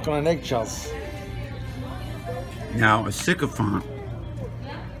afraid they're walking on eggshells. Now, a sycophant,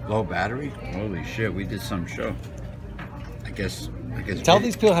 low battery? Holy shit, we did some show. I guess. Tell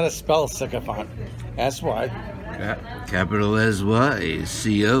these people how to spell sycophant. S-Y. Capital S-Y,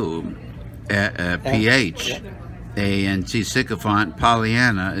 C-O-P-H-A-N-T, sycophant.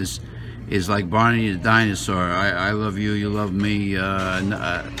 Pollyanna is like Barney the dinosaur. I love you, you love me. You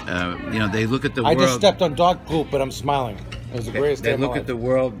know, they look at the I world. just stepped on dog poop, but I'm smiling. It was the greatest day They of my look at life. the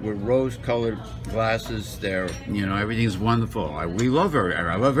world with rose-colored glasses. They're, you know, everything's wonderful. We love her.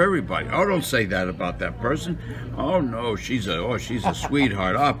 I love everybody. Oh, don't say that about that person. Oh no, she's a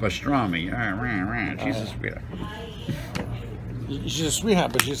sweetheart. Oh, pastrami. She's a sweetheart. She's a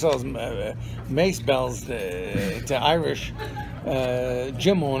sweetheart, but she sells mace bells to Irish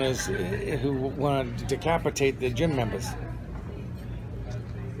gym owners who want to decapitate the gym members.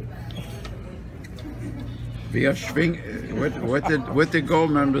 Wir schwing. What did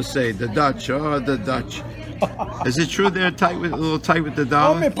gold members say? The Dutch. Oh, the Dutch. Is it true they're a little tight with the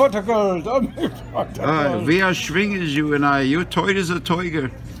dollar? Only Portugal. Only Portugal. We are swingers, you and I. You're tight as a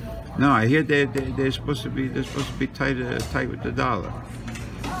tiger. No, I hear they're supposed to be tight with the dollar.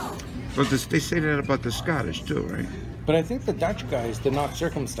 But they say that about the Scottish too, right? But I think the Dutch guys, they're not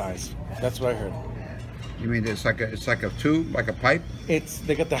circumcised. That's what I heard. You mean it's like a tube, like a pipe, They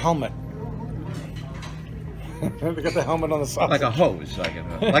got the helmet. They got the helmet on the side. like a hose, like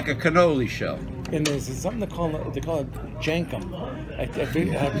a cannoli shell. And there's something they call it jankum.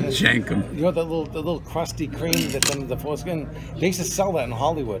 Jankum. You know the little crusty cream that's under the foreskin? They used to sell that in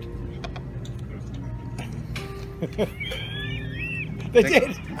Hollywood. They did.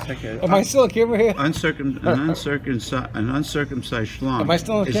 It's like Am I still on camera here? an uncircumcised schlong. Am I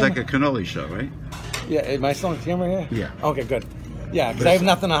still on It's camera? like a cannoli shell, right? Yeah. Am I still on camera here? Yeah. Okay, good. Yeah, because I have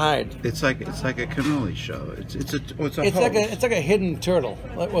nothing to hide. It's like a cannoli shell. It's a It's hose. like a hidden turtle.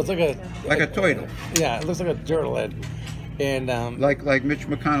 It's like a turtle. Yeah, it looks like a turtle head. And Like Mitch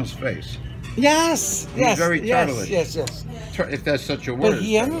McConnell's face. yes, very yes, turtle-ish. yes. If that's such a word. But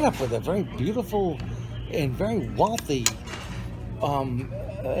he ended up with a very beautiful and very wealthy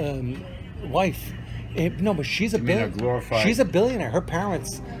wife. No, but she's a You mean a billionaire. glorified- She's a billionaire. Her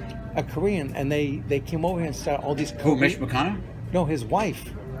parents are Korean, and they came over here and started all these. Who, Mitch McConnell? No, his wife.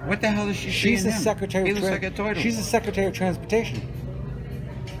 What the hell is she? She's the seeing him? secretary. He of looks Tran- like a turtle. She's the secretary of transportation.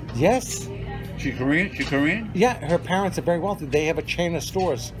 Yes. She Korean? She Korean? Yeah, her parents are very wealthy. They have a chain of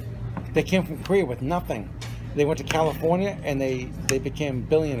stores. They came from Korea with nothing. They went to California and they became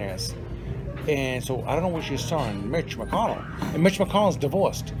billionaires. And so I don't know what she saw in Mitch McConnell. And Mitch McConnell's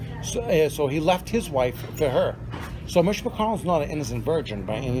divorced. So he left his wife for her. So Mitch McConnell's not an innocent virgin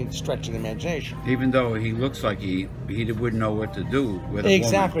by any stretch of the imagination. Even though he looks like he wouldn't know what to do with a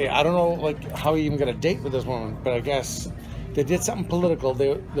Exactly. I don't know how he even got a date with this woman, but I guess they did something political.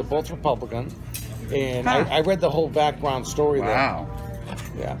 They're both Republican. And I read the whole background story woman. Wow.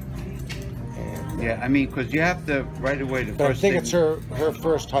 there. Yeah. And, Yeah, I mean, because you have to right away. The but I first think thing. it's her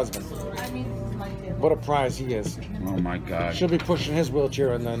first husband. What a prize he is. Oh my God. She'll be pushing his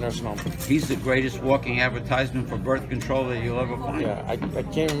wheelchair in the nursing home. He's the greatest walking advertisement for birth control that you'll ever find. Yeah, I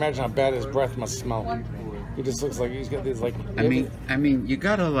can't imagine how bad his breath must smell. He just looks like he's got these like. I mean, you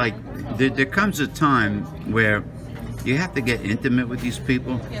gotta there comes a time where you have to get intimate with these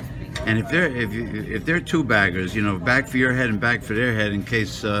people, And if they're two baggers, you know, bag for your head and bag for their head in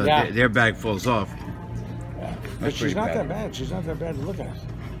case their bag falls off. But That's she's pretty not bad. that bad. She's not that bad to look at.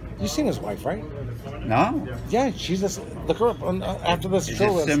 You've seen his wife, right? No, Yeah, she's just look her up after this is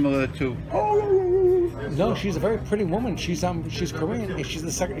show. it similar to? No, she's a very pretty woman. She's Korean. And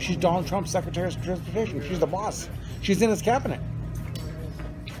she's Donald Trump's Secretary of Transportation. She's the boss. She's in his cabinet.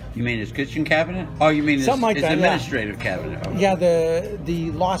 You mean his kitchen cabinet? Oh, you mean Something like his that, yeah. administrative cabinet? Oh. Yeah,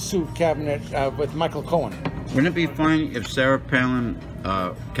 the lawsuit cabinet with Michael Cohen. Wouldn't it be fine if Sarah Palin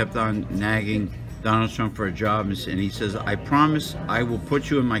kept on nagging Donald Trump for a job, and he says, "I promise I will put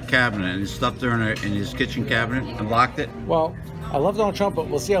you in my cabinet," and stuffed her in his kitchen cabinet and locked it? Well, I love Donald Trump, but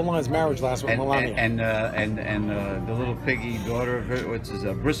we'll see how long his marriage lasts with Melania. And the little piggy daughter of her, what's his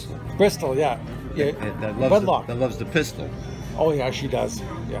Bristol? Bristol, yeah. That Wedlock. that loves the pistol, Oh yeah, she does.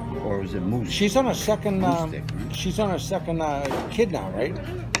 Yeah. or was it Moose? She's on her second. Moose stick, right? She's on her second kid now, right?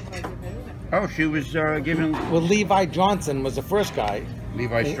 Oh, she was giving Well, Levi Johnson was the first guy.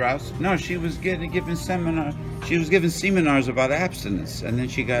 Levi Strauss. No, she was giving seminars. She was giving seminars about abstinence, and then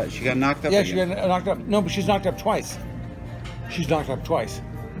she got knocked up. Yeah, again. she got knocked up. No, but she's knocked up twice. She's knocked up twice.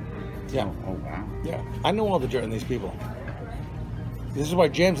 Yeah. Oh wow. Yeah. I know all the dirt in these people. This is why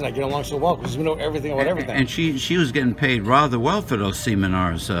James and I get along so well, because we know everything about everything. And she was getting paid rather well for those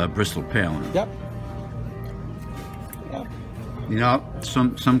seminars, Bristol Palin. Yep. Yep. You know,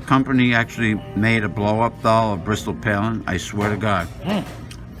 some company actually made a blow-up doll of Bristol Palin. I swear to God.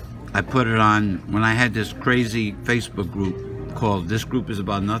 I put it on when I had this crazy Facebook group called "This Group Is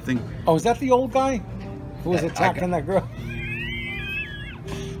About Nothing." Oh, is that the old guy who was attacking that girl?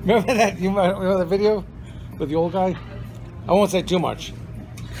 Remember that? You remember the video with the old guy? I won't say too much.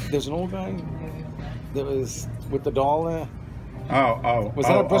 There's an old guy that was with the doll there. Was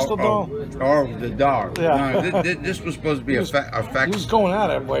that a Bristol doll? Oh, the dog. Yeah. No, this was supposed to be a fact. He was going at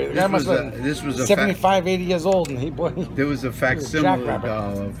it, boy. The guy must have been this was a 75, 80 years old, and There was a facsimile Jackrabbit.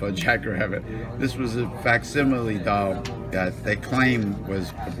 doll of Jackrabbit. This was a facsimile doll that they claim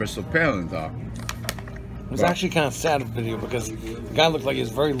was a Bristol Palin doll. It was actually kind of sad video because the guy looked like he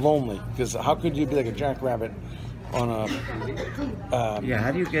was very lonely. Because how could you be like a jackrabbit on a Yeah,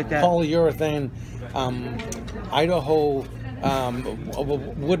 how do you get that? polyurethane Idaho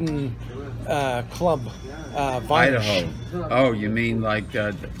wooden club varnish? Idaho. Oh, you mean like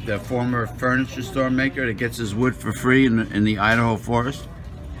the former furniture store maker that gets his wood for free in the Idaho forest?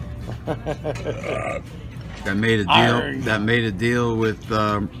 That made a deal. Arg. That made a deal with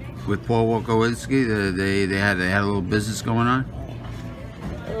Paul Wolkowski. They had a little business going on,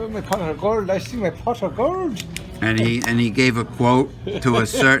 Oh, my pot of gold! I see my pot of gold. and he gave a quote to a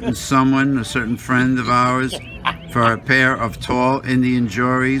certain someone, a certain friend of ours, for a pair of tall Indian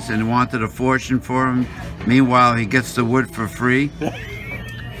jories, and wanted a fortune for him. Meanwhile, he gets the wood for free. There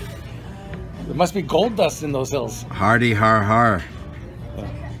must be gold dust in those hills. Hardy har har.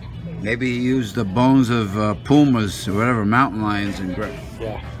 Maybe he used the bones of pumas or whatever, mountain lions and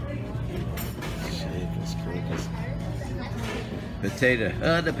Yeah. potato.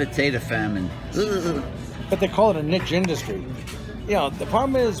 Oh, the potato famine. Ugh. But they call it a niche industry. You know, the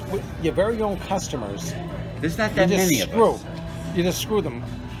problem is with your very own customers, There's not you that just many screw. of us. You just screw them.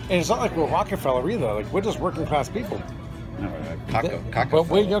 And it's not like we're Rockefeller either. Like, we're just working class people. No, But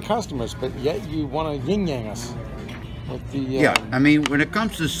we're your customers, but yet you want to yin-yang us. Like the, Yeah, I mean, when it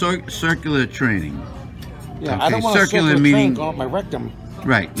comes to circular training, yeah, okay, I don't want to circular circular meaning- train going up my rectum.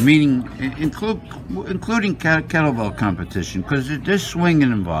 right, meaning including kettlebell competition, because there's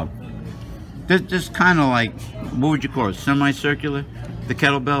swinging involved. There's kind of like, what would you call it, semicircular? The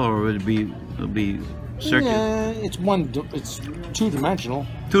kettlebell, or would it'll be circular? Yeah, it's two-dimensional.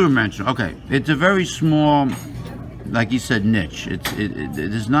 Two-dimensional. Okay, it's a very small, like you said, niche.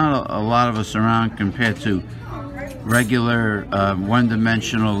 There's not a lot of us around compared to regular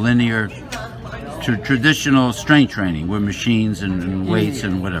one-dimensional linear traditional strength training with machines and weights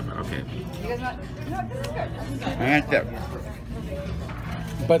and whatever. Okay. Right there.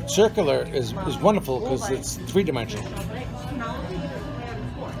 But circular is wonderful because it's three-dimensional.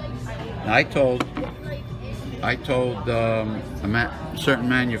 I told certain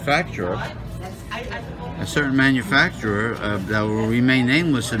manufacturer that will remain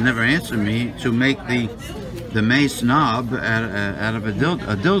nameless and never answer me, to make the mace knob out of a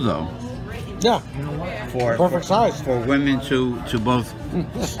dildo Yeah, for perfect size. for women to both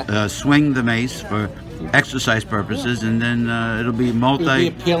swing the mace for exercise purposes, and then it'll be It would be multi.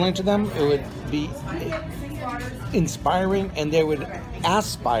 appealing to them. It would be inspiring, and they would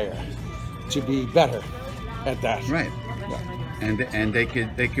aspire to be better at that. Right. Yeah. And they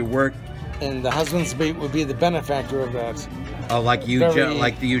could work. And the husbands would be the benefactor of that. Oh, like Very-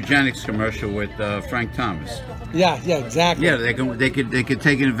 like the eugenics commercial with Frank Thomas. Yeah, exactly. Yeah, they could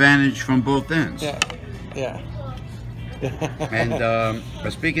take advantage from both ends. Yeah. And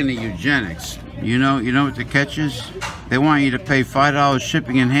speaking of eugenics, you know what the catch is? They want you to pay $5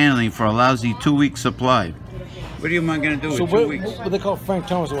 shipping and handling for a lousy 2-week supply. What are you going to do So with 2 weeks? what they call Frank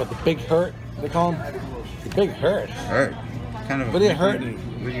Thomas? What, the Big Hurt? They call him the Big Hurt. Hurt. Kind of. What are you hurting?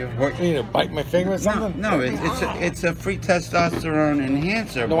 What are you hurt? You need to bite my finger or something? No, it's a free testosterone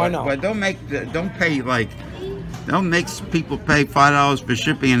enhancer. No, but, I know. But don't make people pay $5 for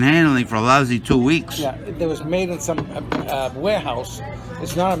shipping and handling for a lousy 2 weeks. Yeah, it was made in some warehouse.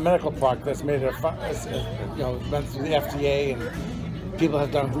 It's not a medical product. That's made at went through the FDA, and people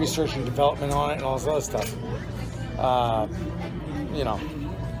have done research and development on it and all this other stuff.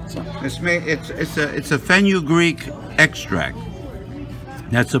 It's made. It's a fenugreek extract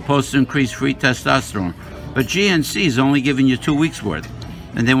that's supposed to increase free testosterone, but GNC is only giving you 2 weeks worth,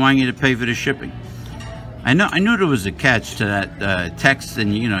 and they want you to pay for the shipping. I knew there was a catch to that text,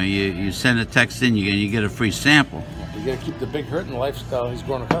 and you send a text in, you get a free sample. You got to keep the Big Hurt in the lifestyle he's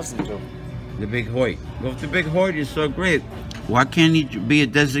grown accustomed to. The Big Hoyt. Well, if the Big Hoyt is so great, why can't he be a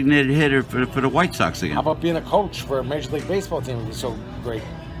designated hitter for the White Sox again? How about being a coach for a Major League Baseball team would be so great?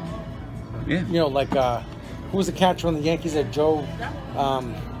 Yeah. Like who was the catcher on the Yankees? Joe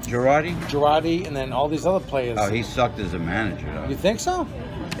Girardi, and then all these other players. Oh, he sucked as a manager, though. You think so?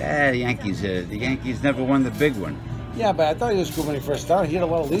 Yeah, the Yankees never won the big one. Yeah, but I thought he was good when he first started. He had a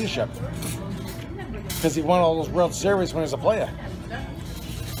lot of leadership because he won all those World Series when he was a player.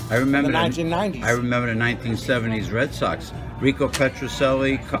 I remember in the 1990s. I remember the 1970s Red Sox. Rico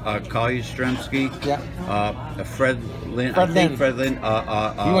Petrocelli, Carl Yastrzemski, Fred Lynn. Fred Lynn. Fred Lynn.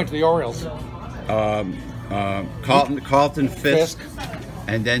 He went to the Orioles. Carlton Fisk,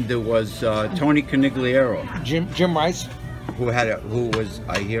 and then there was Tony Conigliaro, Jim Rice, who was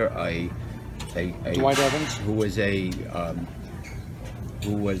a Dwight Evans, who was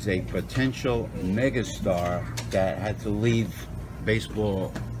a potential megastar that had to leave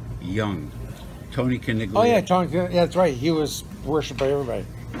baseball young. Tony Conigliaro. Oh yeah, Tony. Yeah, that's right. He was worshipped by everybody.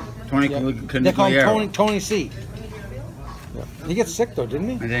 Tony Conigliaro. They call him Tony C. Yeah. He gets sick though, didn't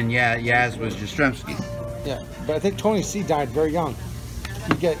he? And then Yaz was Yastrzemski. Yeah, but I think Tony C died very young.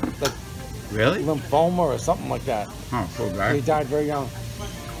 He get like really lymphoma or something like that. Oh, poor guy. He died very young.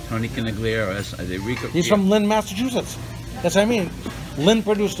 Tony Conigliaro. He's from Lynn, Massachusetts. That's what I mean. Lynn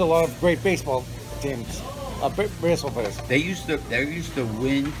produced a lot of great baseball teams, baseball players. They used to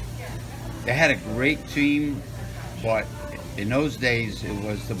win. They had a great team, but in those days it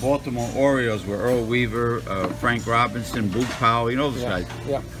was the Baltimore Orioles were Earl Weaver, Frank Robinson, Boog Powell, those guys.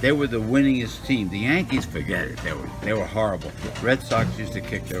 Yeah. They were the winningest team. The Yankees, forget it. They were horrible. Red Sox used to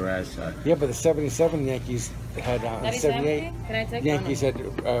kick their ass. Yeah, but the '77 Yankees had '78. Yankees had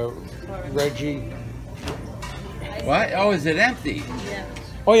Reggie. What? Oh, is it empty? Yeah.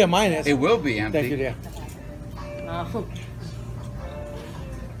 Oh yeah, mine is. It will be empty. Thank you, dear. Oh.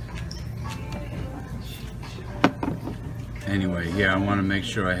 Anyway, yeah, I want to make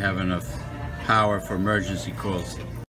sure I have enough power for emergency calls.